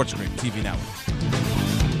on the Sports Grid TV Network.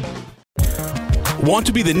 Want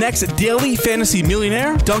to be the next daily fantasy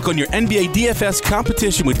millionaire? Dunk on your NBA DFS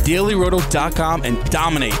competition with DailyRoto.com and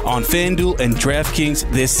dominate on FanDuel and DraftKings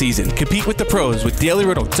this season. Compete with the pros with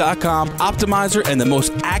DailyRoto.com, Optimizer, and the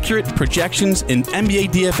most accurate projections in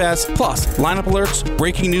NBA DFS, plus lineup alerts,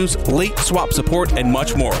 breaking news, late swap support, and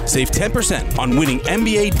much more. Save 10% on winning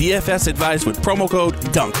NBA DFS advice with promo code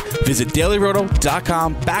DUNK. Visit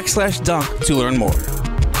DailyRoto.com/dunk to learn more.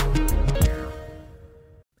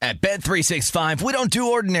 At Bet365, we don't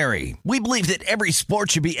do ordinary. We believe that every sport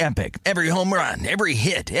should be epic. Every home run, every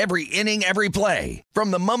hit, every inning, every play. From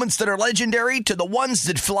the moments that are legendary to the ones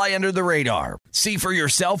that fly under the radar. See for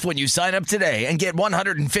yourself when you sign up today and get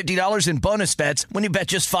 $150 in bonus bets when you bet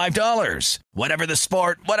just $5. Whatever the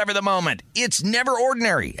sport, whatever the moment, it's never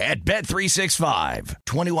ordinary at Bet365.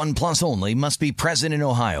 21 plus only. Must be present in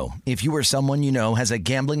Ohio. If you or someone you know has a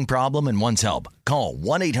gambling problem and wants help, call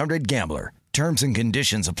 1-800-GAMBLER. Terms and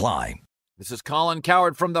conditions apply. This is Colin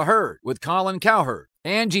Cowherd from The Herd with Colin Cowherd.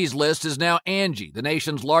 Angie's List is now Angie, the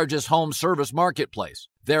nation's largest home service marketplace.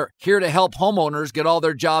 They're here to help homeowners get all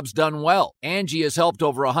their jobs done well. Angie has helped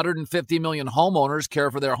over 150 million homeowners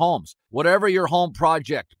care for their homes. Whatever your home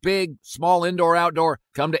project, big, small, indoor, outdoor,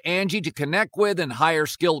 come to Angie to connect with and hire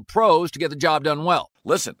skilled pros to get the job done well.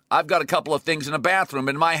 Listen, I've got a couple of things in a bathroom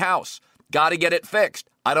in my house. Got to get it fixed.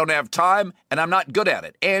 I don't have time, and I'm not good at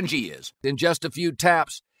it. Angie is. In just a few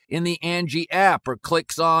taps in the Angie app or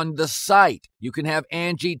clicks on the site, you can have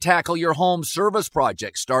Angie tackle your home service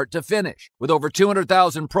project start to finish. With over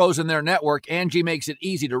 200,000 pros in their network, Angie makes it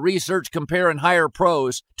easy to research, compare, and hire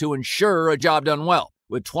pros to ensure a job done well.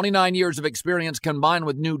 With 29 years of experience combined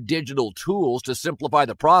with new digital tools to simplify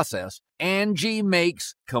the process, Angie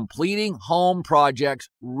makes completing home projects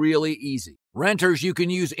really easy. Renters, you can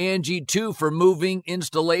use Angie too for moving,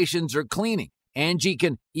 installations, or cleaning. Angie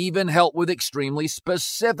can even help with extremely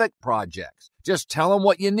specific projects. Just tell them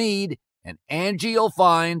what you need, and Angie will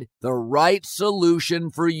find the right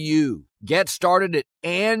solution for you. Get started at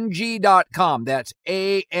Angie.com. That's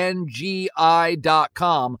ANGI.com,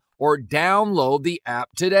 or download the app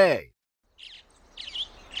today.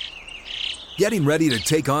 Getting ready to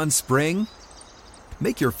take on spring?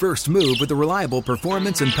 Make your first move with the reliable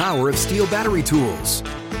performance and power of Steel battery tools.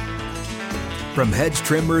 From hedge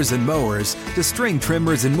trimmers and mowers to string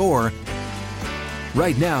trimmers and more,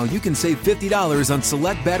 right now you can save $50 on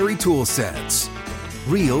select battery tool sets.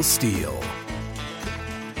 Real Steel.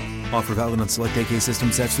 Offer valid on select AK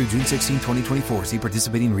system sets through June 16, 2024. See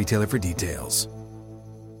participating retailer for details.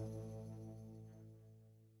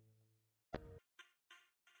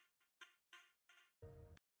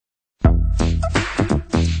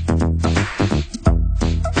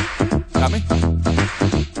 Got me?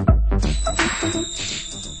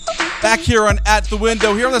 Back here on At the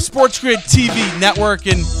Window, here on the Sports Grid TV network,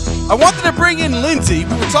 and I wanted to bring in Lindsay.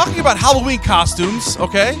 We were talking about Halloween costumes,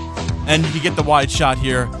 okay? And you can get the wide shot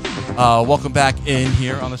here. Welcome back in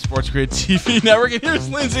here on the Sports Grid TV network. And here's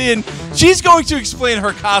Lindsay, and she's going to explain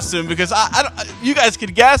her costume because you guys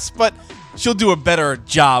can guess, but she'll do a better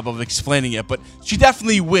job of explaining it. But she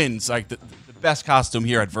definitely wins, like the best costume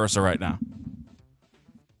here at Versa right now.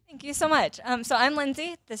 Thank you so much. So I'm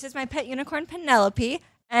Lindsay. This is my pet unicorn, Penelope.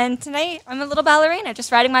 And tonight I'm a little ballerina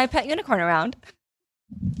just riding my pet unicorn around.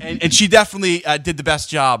 And she definitely did the best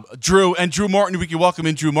job. Drew Martin, we can welcome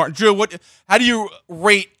in Drew Martin. Drew, how do you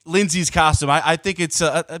rate Lindsay's costume? I think it's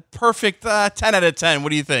a perfect 10 out of 10. What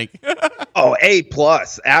do you think? Oh, A+,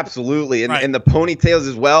 absolutely. And, right. and the ponytails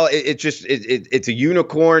as well. It's a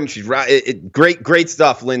unicorn. She's great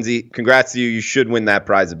stuff, Lindsay. Congrats to you. You should win that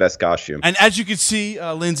prize of best costume. And as you can see,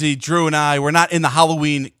 Lindsay, Drew and I, we're not in the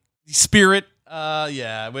Halloween spirit.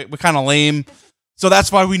 We're kind of lame. So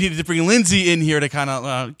that's why we needed to bring Lindsay in here to kind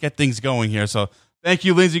of get things going here. So thank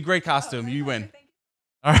you, Lindsay. Great costume. You win.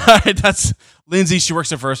 All right. That's Lindsay. She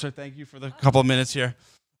works at Versa. Thank you for the couple of minutes here.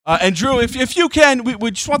 And Drew, if you can,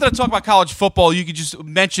 we just wanted to talk about college football. You could just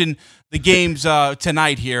mention the games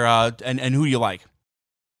tonight here and who you like.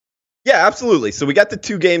 Yeah, absolutely. So we got the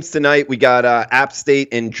two games tonight. We got App State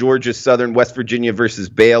and Georgia Southern, West Virginia versus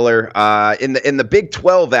Baylor. In the Big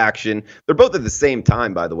 12 action, they're both at the same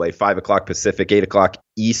time, by the way, 5 o'clock Pacific, 8 o'clock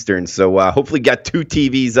Eastern. So hopefully got two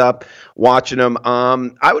TVs up watching them.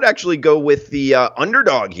 I would actually go with the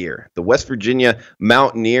underdog here, the West Virginia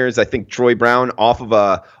Mountaineers. I think Troy Brown off of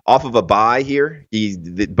a bye here.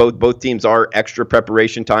 Both teams are extra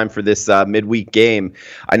preparation time for this midweek game.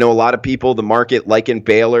 I know a lot of people, the market liking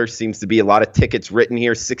Baylor, seems to be a lot of tickets written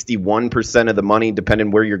here. 61% of the money,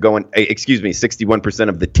 depending where you're going. 61%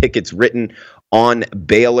 of the tickets written on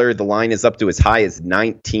Baylor. The line is up to as high as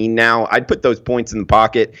 19 now. I'd put those points in the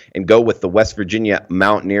pocket and go with the West Virginia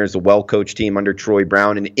Mountaineers, a well-coached team under Troy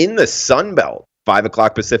Brown. And in the Sun Belt, 5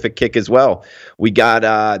 o'clock Pacific kick as well, we got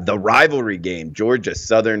the rivalry game, Georgia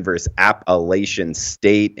Southern versus Appalachian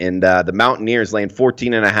State. And the Mountaineers laying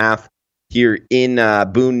 14.5 here in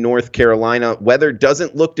Boone, North Carolina. Weather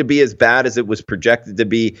doesn't look to be as bad as it was projected to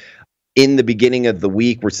be in the beginning of the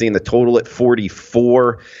week. We're seeing the total at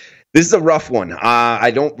 44. This is a rough one.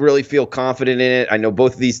 I don't really feel confident in it. I know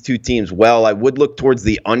both of these two teams well. I would look towards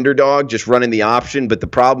the underdog, just running the option. But the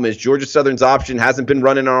problem is Georgia Southern's option hasn't been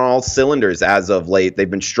running on all cylinders as of late. They've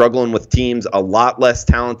been struggling with teams a lot less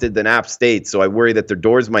talented than App State. So I worry that their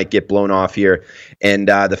doors might get blown off here and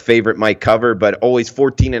the favorite might cover. But always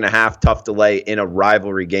 14.5, tough to lay in a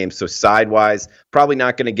rivalry game. So sidewise, probably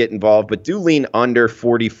not going to get involved. But do lean under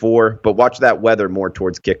 44. But watch that weather more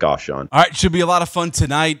towards kickoff, Sean. All right, should be a lot of fun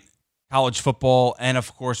tonight. College football, and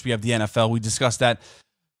of course we have the NFL. We discussed that.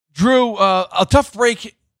 Drew, a tough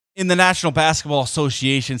break in the National Basketball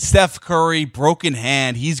Association. Steph Curry, broken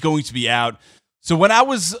hand. He's going to be out. So when I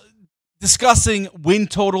was discussing win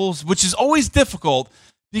totals, which is always difficult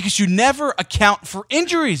because you never account for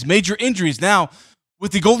injuries, major injuries. Now,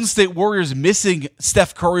 with the Golden State Warriors missing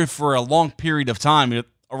Steph Curry for a long period of time,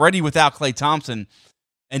 already without Klay Thompson,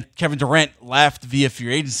 and Kevin Durant left via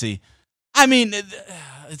free agency, I mean,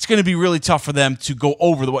 it's going to be really tough for them to go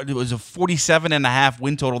over it was a 47.5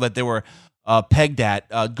 win total that they were pegged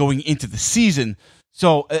at going into the season.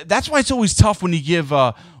 So that's why it's always tough when you give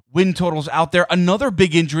win totals out there. Another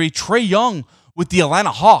big injury, Trae Young with the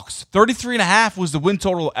Atlanta Hawks. 33.5 was the win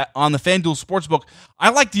total on the FanDuel Sportsbook.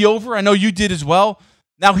 I like the over. I know you did as well.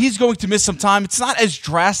 Now he's going to miss some time. It's not as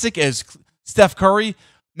drastic as Steph Curry.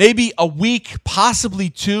 Maybe a week, possibly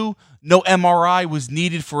two. No MRI was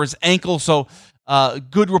needed for his ankle, so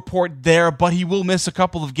good report there, but he will miss a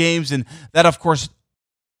couple of games, and that, of course,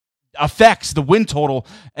 affects the win total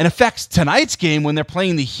and affects tonight's game when they're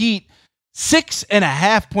playing the Heat.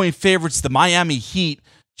 6.5-point favorites, the Miami Heat.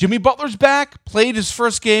 Jimmy Butler's back, played his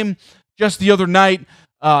first game. just the other night.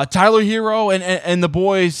 Tyler Hero and the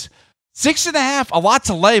boys, 6.5, a lot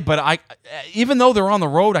to lay, but even though they're on the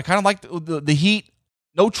road, I kind of like the Heat.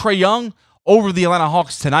 No Trae Young over the Atlanta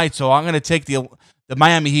Hawks tonight, so I'm going to take the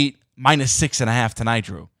Miami Heat minus 6.5 tonight,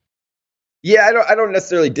 Drew. Yeah, I don't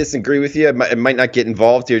necessarily disagree with you. It might not get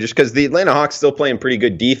involved here just because the Atlanta Hawks still playing pretty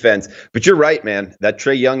good defense. But you're right, man. That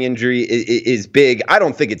Trae Young injury is big. I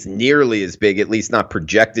don't think it's nearly as big, at least not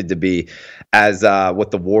projected to be, as what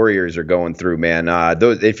the Warriors are going through, man.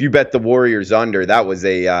 If you bet the Warriors under, that was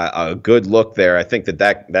a good look there. I think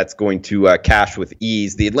that's going to cash with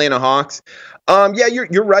ease. The Atlanta Hawks, yeah,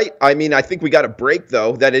 you're right. I mean, I think we got a break,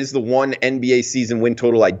 though. That is the one NBA season win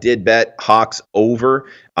total I did bet. Hawks over.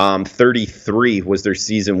 33 was their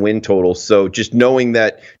season win total. So just knowing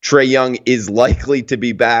that Trae Young is likely to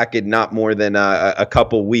be back in not more than a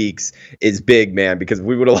couple weeks is big, man, because if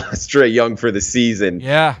we would have lost Trae Young for the season,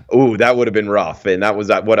 ooh, that would have been rough. And that was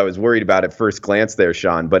what I was worried about at first glance there,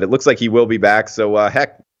 Sean. But it looks like he will be back. So,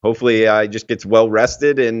 heck, hopefully he just gets well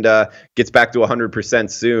rested and gets back to 100%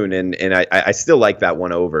 soon. And I still like that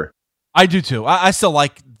one over. I do, too. I still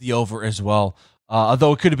like the over as well,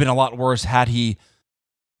 although it could have been a lot worse had he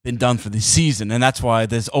been done for the season, and that's why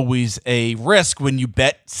there's always a risk when you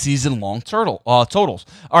bet season-long totals.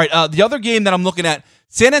 All right, the other game that I'm looking at,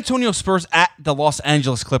 San Antonio Spurs at the Los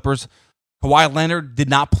Angeles Clippers. Kawhi Leonard did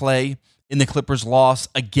not play in the Clippers' loss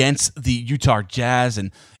against the Utah Jazz, and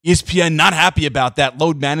ESPN not happy about that.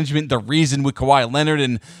 Load management, the reason with Kawhi Leonard,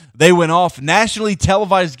 and they went off. Nationally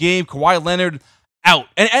televised game, Kawhi Leonard out.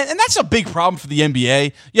 And that's a big problem for the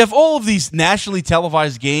NBA. You have all of these nationally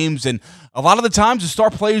televised games, and a lot of the times the star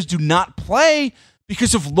players do not play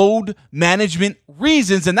because of load management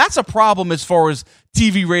reasons, and that's a problem as far as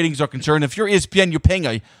TV ratings are concerned. If you're ESPN, you're paying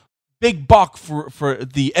a big buck for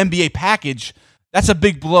the NBA package. That's a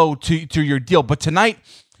big blow to your deal. But tonight,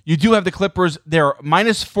 you do have the Clippers. They're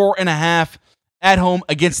minus 4.5 at home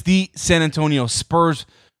against the San Antonio Spurs.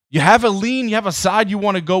 You have a lean, you have a side you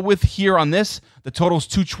want to go with here on this. The total's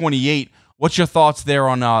 228. What's your thoughts there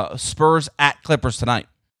on Spurs at Clippers tonight?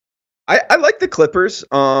 I like the Clippers.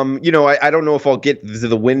 I don't know if I'll get to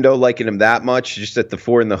the window liking them that much, just at the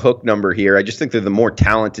 4 in the hook number here. I just think they're the more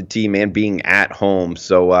talented team and being at home.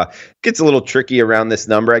 So it gets a little tricky around this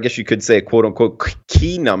number. I guess you could say a quote-unquote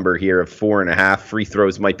key number here of 4.5. Free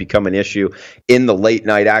throws might become an issue in the late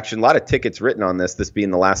night action. A lot of tickets written on this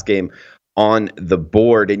being the last game on the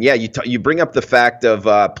board. And yeah, you bring up the fact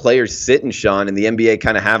of players sitting, Sean, and the NBA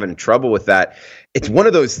kind of having trouble with that. It's one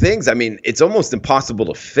of those things, I mean, it's almost impossible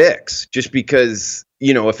to fix just because,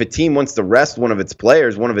 if a team wants to rest one of its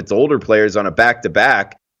players, one of its older players on a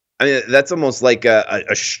back-to-back, I mean, that's almost like a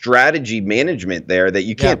strategy management there that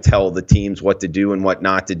you can't tell the teams what to do and what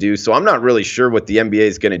not to do. So I'm not really sure what the NBA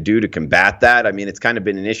is going to do to combat that. I mean, it's kind of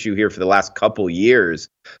been an issue here for the last couple years,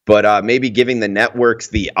 but maybe giving the networks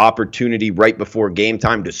the opportunity right before game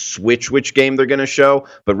time to switch which game they're going to show.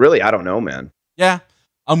 But really, I don't know, man. Yeah,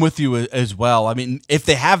 I'm with you as well. I mean, if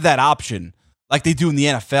they have that option, like they do in the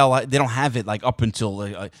NFL, they don't have it like up until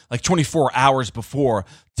like 24 hours before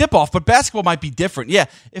tip-off, but basketball might be different. Yeah,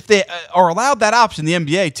 if they are allowed that option, the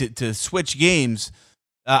NBA, to switch games,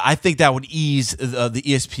 I think that would ease the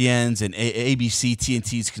ESPN's and ABC,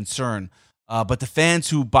 TNT's concern. But the fans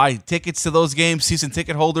who buy tickets to those games, season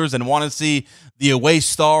ticket holders, and want to see the away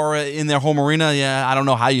star in their home arena, yeah, I don't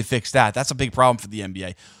know how you fix that. That's a big problem for the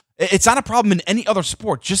NBA. It's not a problem in any other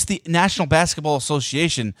sport, just the National Basketball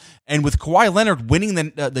Association. And with Kawhi Leonard winning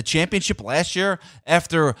the championship last year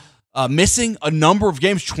after missing a number of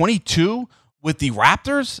games, 22 with the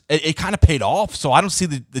Raptors, it kind of paid off. So I don't see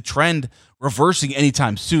the trend reversing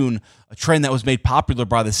anytime soon, a trend that was made popular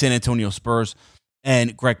by the San Antonio Spurs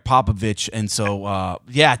and Greg Popovich. And so,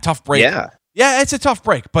 tough break. Yeah, it's a tough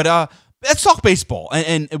break. But let's talk baseball.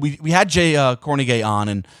 And we had Jay Kornegay on,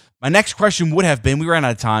 and my next question would have been, we ran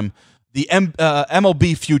out of time, the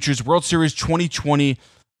MLB Futures World Series 2020.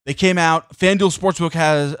 They came out. FanDuel Sportsbook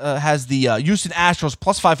has the Houston Astros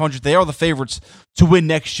plus 500. They are the favorites to win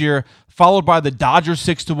next year, followed by the Dodgers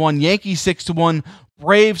 6-1, Yankees 6-1,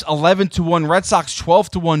 Braves 11-1, Red Sox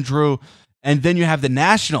 12-1, Drew. And then you have the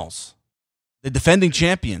Nationals, the defending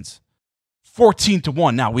champions,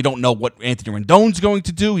 14-1. Now, we don't know what Anthony Rendon's going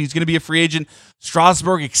to do. He's going to be a free agent.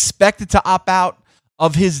 Strasburg expected to opt out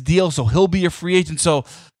of his deal, so he'll be a free agent. So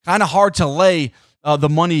kind of hard to lay the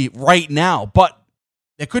money right now. But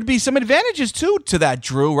there could be some advantages, too, to that,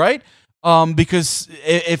 Drew, right? Because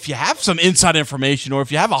if you have some inside information or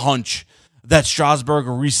if you have a hunch that Strasburg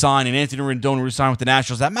will re-sign and Anthony Rendon will re-sign with the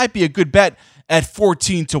Nationals, that might be a good bet at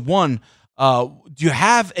 14-1. Do you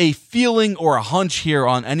have a feeling or a hunch here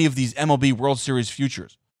on any of these MLB World Series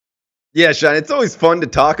futures? Yeah, Sean, it's always fun to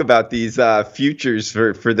talk about these futures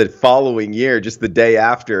for the following year, just the day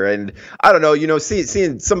after. And I don't know,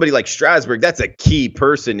 seeing somebody like Strasburg, that's a key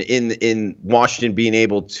person in Washington being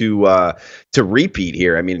able to repeat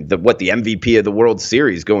here. I mean, the MVP of the World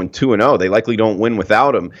Series, going 2-0. They likely don't win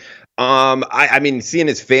without him. I mean, seeing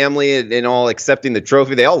his family and all accepting the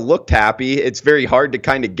trophy, they all looked happy. It's very hard to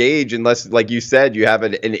kind of gauge unless, like you said, you have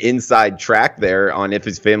an inside track there on if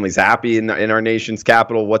his family's happy in our nation's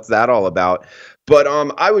capital. What's that all about? But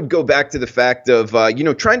I would go back to the fact of,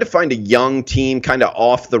 trying to find a young team kind of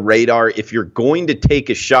off the radar if you're going to take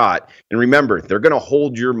a shot. And remember, they're going to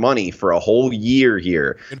hold your money for a whole year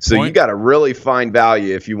here. So you got to really find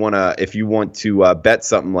value if you want to bet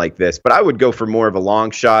something like this. But I would go for more of a long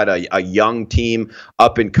shot, a young team,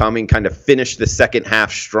 up and coming, kind of finish the second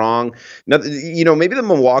half strong. Now, maybe the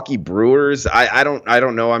Milwaukee Brewers. I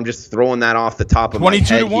don't know. I'm just throwing that off the top of my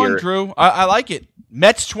head 22-1, Drew. I like it.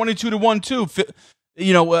 Mets 22-1 too.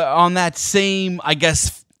 On that same, I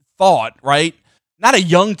guess, thought, right? Not a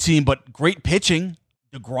young team, but great pitching.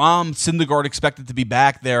 DeGrom, Syndergaard expected to be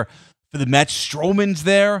back there for the Mets. Stroman's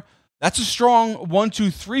there. That's a strong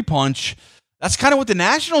 1-2-3 punch. That's kind of what the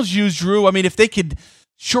Nationals use, Drew. I mean, if they could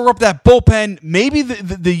shore up that bullpen, maybe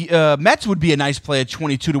the Mets would be a nice play at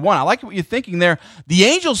 22-1. I like what you're thinking there. The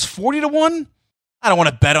Angels 40-1. I don't want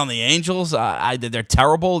to bet on the Angels. They're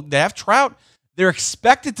terrible. They have Trout. They're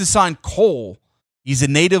expected to sign Cole. He's a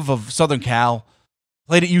native of Southern Cal.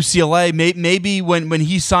 Played at UCLA. Maybe when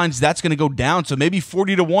he signs, that's going to go down. So maybe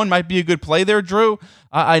 40-1 might be a good play there, Drew.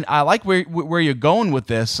 I like where you're going with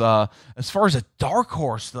this. As far as a dark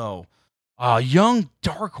horse, though, young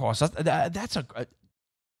dark horse. That's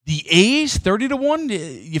the A's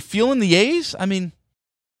 30-1. You feeling the A's? I mean,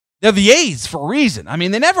 they're the A's for a reason. I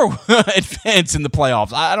mean, they never advance in the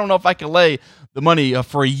playoffs. I don't know if I can lay the money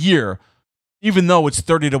for a year, even though it's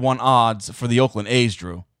 30-1 odds for the Oakland A's,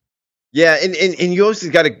 Drew. Yeah, and you also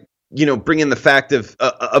got to bring in the fact of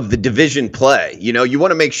the division play. You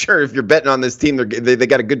want to make sure if you're betting on this team, they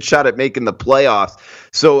got a good shot at making the playoffs.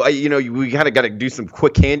 So we kind of got to do some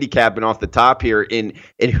quick handicapping off the top here in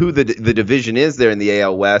who the division is there in the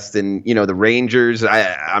AL West, and the Rangers.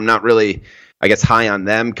 I'm not really, I guess, high on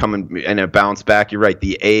them coming in a bounce back. You're right.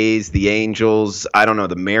 The A's, the Angels, I don't know,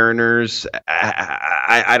 the Mariners.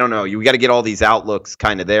 I don't know. We got to get all these outlooks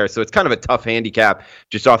kind of there. So it's kind of a tough handicap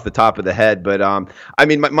just off the top of the head. But, I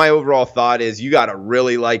mean, my overall thought is you got to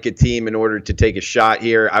really like a team in order to take a shot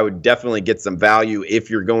here. I would definitely get some value if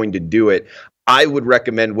you're going to do it. I would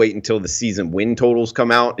recommend wait until the season win totals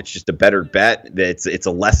come out. It's just a better bet. It's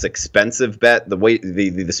a less expensive bet.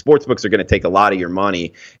 The sports books are going to take a lot of your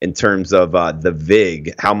money in terms of the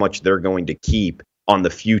VIG, how much they're going to keep on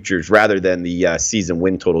the futures rather than the season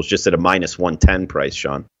win totals just at a -110 price,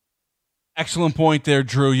 Sean. Excellent point there,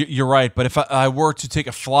 Drew. You're right. But if I were to take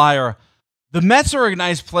a flyer, the Mets are a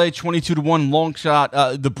nice play, 22-1 long shot.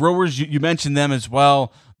 The Brewers, you mentioned them as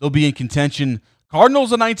well. They'll be in contention.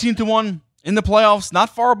 Cardinals are 19-1. In the playoffs,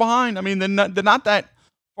 not far behind. I mean, they're not that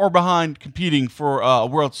far behind competing for a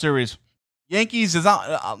World Series. Yankees is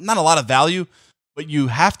not a lot of value, but you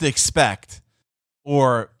have to expect,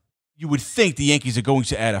 or you would think the Yankees are going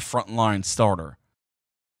to add a frontline starter.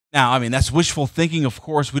 Now, I mean, that's wishful thinking, of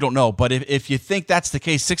course. We don't know. But if you think that's the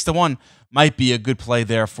case, 6-1 might be a good play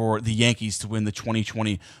there for the Yankees to win the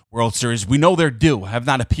 2020 World Series. We know they're due. Have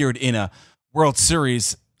not appeared in a World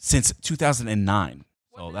Series since 2009.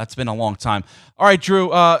 So that's been a long time. All right,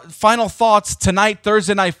 Drew, final thoughts tonight,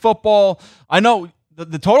 Thursday Night Football. I know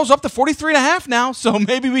the total's up to 43.5 now, so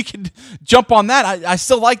maybe we could jump on that. I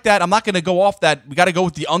still like that. I'm not going to go off that. We got to go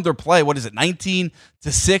with the underplay. What is it,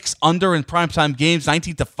 19-6 under in primetime games,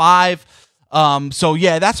 19-5. So,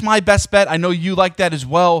 yeah, that's my best bet. I know you like that as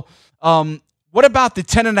well. What about the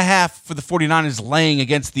 10.5 for the 49ers laying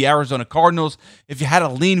against the Arizona Cardinals? If you had a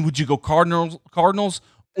lean, would you go Cardinals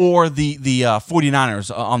or the 49ers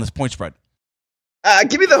on this point spread?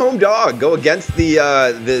 Give me the home dog. Go against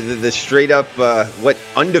the straight up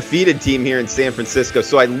undefeated team here in San Francisco.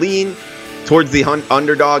 So I lean towards the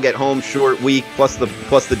underdog at home, short week plus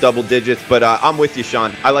the double digits. But I'm with you,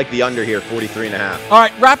 Sean. I like the under here, 43.5. All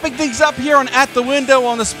right, wrapping things up here on At the Window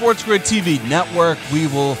on the Sports Grid TV network. We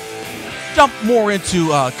will jump more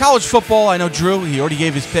into college football. I know Drew, he already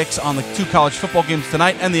gave his picks on the 2 college football games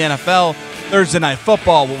tonight and the NFL. Thursday Night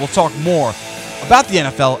Football. We'll talk more about the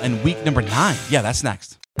NFL and week number 9. Yeah, that's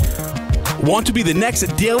next. Want to be the next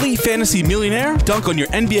daily fantasy millionaire? Dunk on your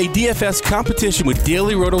NBA DFS competition with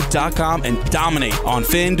DailyRoto.com and dominate on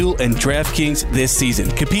FanDuel and DraftKings this season.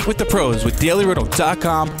 Compete with the pros with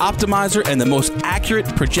DailyRoto.com, Optimizer, and the most accurate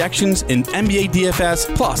projections in NBA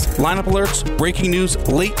DFS, plus lineup alerts, breaking news,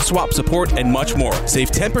 late swap support, and much more. Save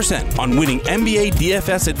 10% on winning NBA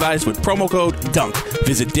DFS advice with promo code DUNK.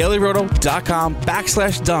 Visit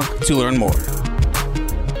DailyRoto.com/dunk to learn more.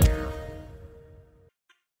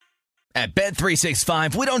 At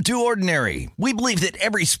Bet365, we don't do ordinary. We believe that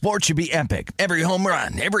every sport should be epic. Every home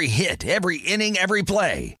run, every hit, every inning, every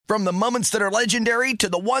play. From the moments that are legendary to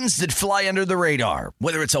the ones that fly under the radar.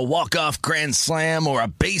 Whether it's a walk-off grand slam or a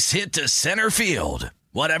base hit to center field.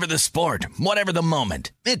 Whatever the sport, whatever the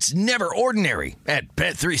moment. It's never ordinary at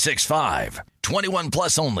Bet365. 21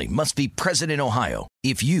 plus only. Must be present in Ohio.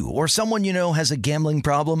 If you or someone you know has a gambling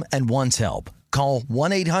problem and wants help, call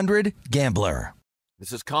 1-800-GAMBLER.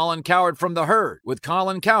 This is Colin Cowherd from The Herd with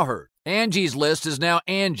Colin Cowherd. Angie's List is now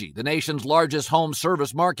Angie, the nation's largest home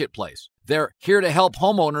service marketplace. They're here to help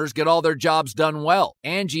homeowners get all their jobs done well.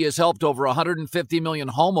 Angie has helped over 150 million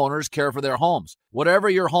homeowners care for their homes. Whatever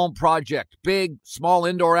your home project, big, small,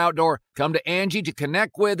 indoor, outdoor, come to Angie to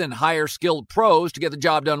connect with and hire skilled pros to get the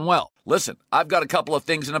job done well. Listen, I've got a couple of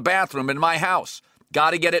things in a bathroom in my house. Got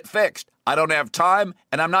to get it fixed. I don't have time,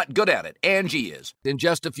 and I'm not good at it. Angie is. In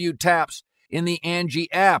just a few taps in the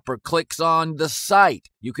Angie app or clicks on the site,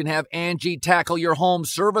 you can have Angie tackle your home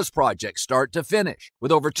service project start to finish.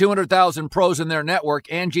 With over 200,000 pros in their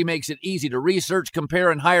network, Angie makes it easy to research,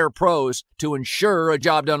 compare, and hire pros to ensure a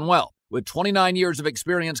job done well. With 29 years of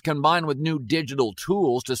experience combined with new digital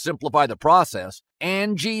tools to simplify the process,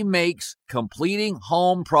 Angie makes completing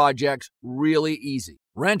home projects really easy.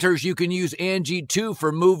 Renters, you can use Angie too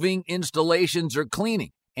for moving, installations, or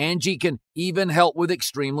cleaning. Angie can even help with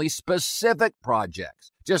extremely specific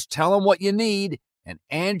projects. Just tell them what you need, and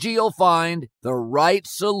Angie will find the right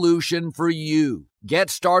solution for you. Get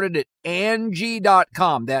started at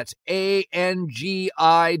Angie.com. That's ANGI.com,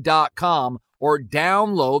 or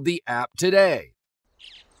download the app today.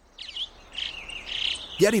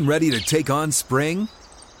 Getting ready to take on spring?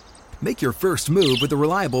 Make your first move with the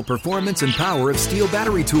reliable performance and power of Steel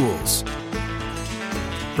battery tools.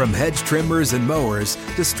 From hedge trimmers and mowers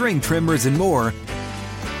to string trimmers and more,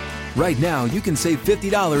 right now you can save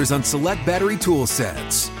 $50 on select battery tool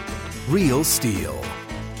sets. Real Steel.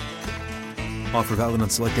 Offer valid on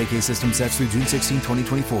select AK system sets through June 16,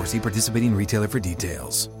 2024. See participating retailer for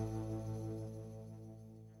details.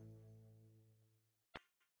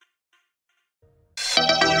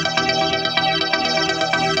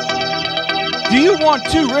 Do you want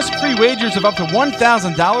 2 risk-free wagers of up to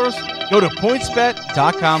 $1,000? Go to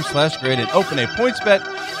PointsBet.com/grid and open a PointsBet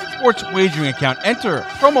sports wagering account. Enter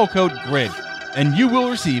promo code GRID, and you will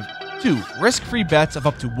receive 2 risk-free bets of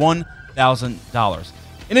up to $1,000.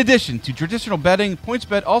 In addition to traditional betting,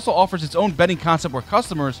 PointsBet also offers its own betting concept where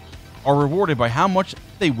customers are rewarded by how much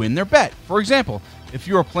they win their bet. For example, if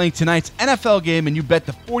you are playing tonight's NFL game and you bet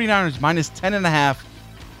the 49ers minus 10.5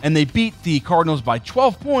 and they beat the Cardinals by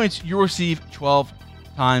 12 points, you receive 12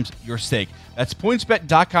 times your stake. That's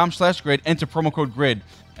PointsBet.com/grid. Enter promo code GRID,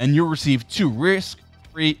 and you'll receive 2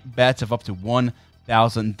 risk-free bets of up to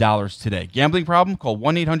 $1,000 today. Gambling problem? Call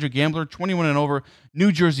 1-800-GAMBLER. 21 and over.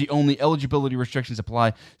 New Jersey only. Eligibility restrictions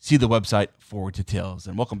apply. See the website for details.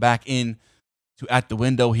 And welcome back in to At the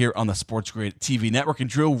Window here on the Sports Grid TV network. And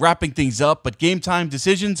Drew, wrapping things up, but game time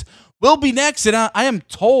decisions will be next. And I am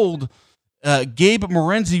told Gabe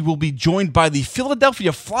Morenzi will be joined by the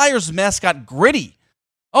Philadelphia Flyers mascot, Gritty.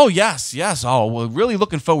 Oh, yes. Oh, we're really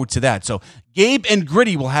looking forward to that. So Gabe and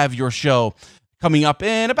Gritty will have your show coming up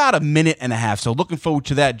in about a minute and a half. So looking forward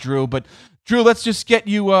to that, Drew. But, Drew, let's just get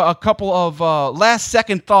you a couple of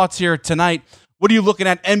last-second thoughts here tonight. What are you looking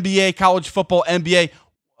at? NBA, college football, NBA.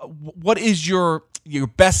 What is your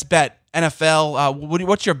best bet? NFL,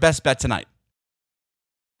 what's your best bet tonight?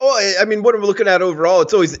 Oh, I mean, what are we looking at overall?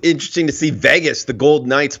 It's always interesting to see Vegas, the Golden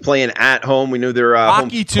Knights, playing at home. We know they're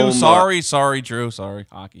hockey too. Sorry, Drew. Sorry,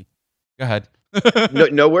 hockey. Go ahead.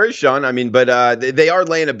 No worries, Sean. I mean, but they are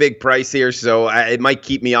laying a big price here, so it might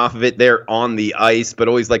keep me off of it there on the ice. But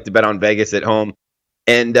always like to bet on Vegas at home.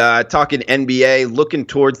 And talking NBA, looking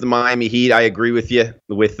towards the Miami Heat, I agree with you.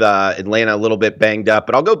 With Atlanta a little bit banged up,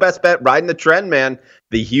 but I'll go best bet, riding the trend, man.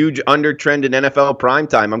 The huge under trend in NFL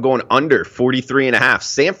primetime. I'm going under 43.5.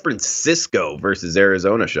 San Francisco versus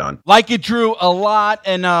Arizona, Sean. Like it, Drew, a lot,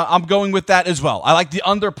 and I'm going with that as well. I like the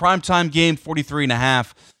under primetime game,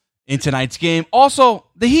 43.5 in tonight's game. Also,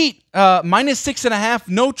 the Heat, minus 6.5.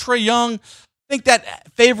 No Trae Young. I think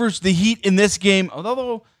that favors the Heat in this game,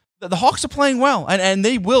 although the Hawks are playing well, and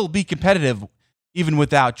they will be competitive even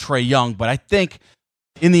without Trae Young. But I think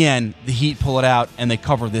in the end, the Heat pull it out and they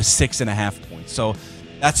cover this 6.5 points. So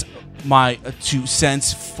that's my 2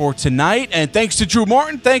 cents for tonight. And thanks to Drew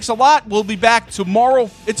Martin. Thanks a lot. We'll be back tomorrow.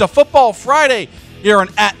 It's a Football Friday here on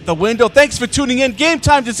At the Window. Thanks for tuning in. Game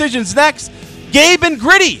Time Decisions next. Gabe and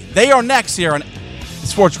Gritty, they are next here on the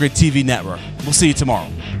Sports Grid TV network. We'll see you tomorrow.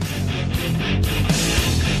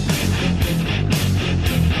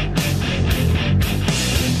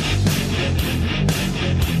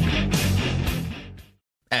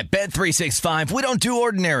 At Bet365, we don't do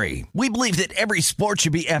ordinary. We believe that every sport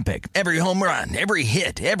should be epic. Every home run, every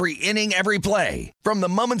hit, every inning, every play. From the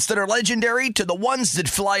moments that are legendary to the ones that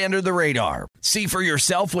fly under the radar. See for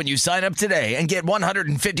yourself when you sign up today and get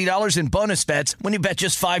 $150 in bonus bets when you bet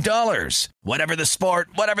just $5. Whatever the sport,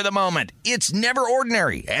 whatever the moment, it's never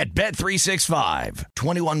ordinary at Bet365.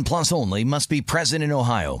 21 plus only. Must be present in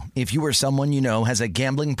Ohio. If you or someone you know has a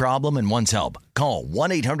gambling problem and wants help, call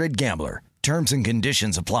 1-800-GAMBLER. Terms and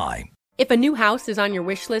conditions apply. If a new house is on your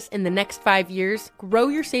wish list in the next 5 years, grow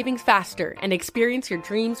your savings faster and experience your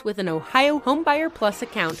dreams with an Ohio Homebuyer Plus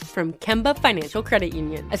account from Kemba Financial Credit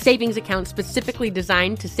Union. A savings account specifically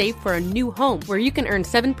designed to save for a new home, where you can earn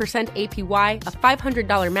 7% APY, a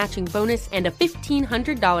 $500 matching bonus, and a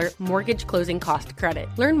 $1,500 mortgage closing cost credit.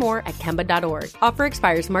 Learn more at Kemba.org. Offer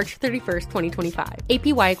expires March 31st, 2025.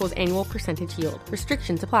 APY equals annual percentage yield.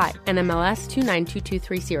 Restrictions apply. NMLS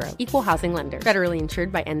 292230. Equal housing lender. Federally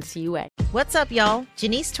insured by NCUA. What's up, y'all?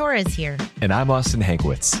 Janice Torres here. And I'm Austin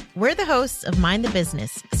Hankwitz. We're the hosts of Mind the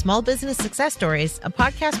Business, Small Business Success Stories, a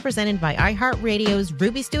podcast presented by iHeartRadio's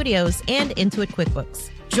Ruby Studios and Intuit QuickBooks.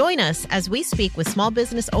 Join us as we speak with small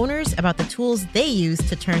business owners about the tools they use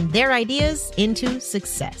to turn their ideas into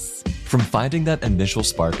success. From finding that initial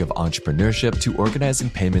spark of entrepreneurship to organizing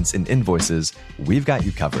payments and invoices, we've got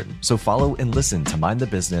you covered. So follow and listen to Mind the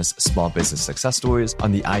Business Small Business Success Stories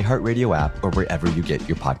on the iHeartRadio app or wherever you get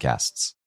your podcasts.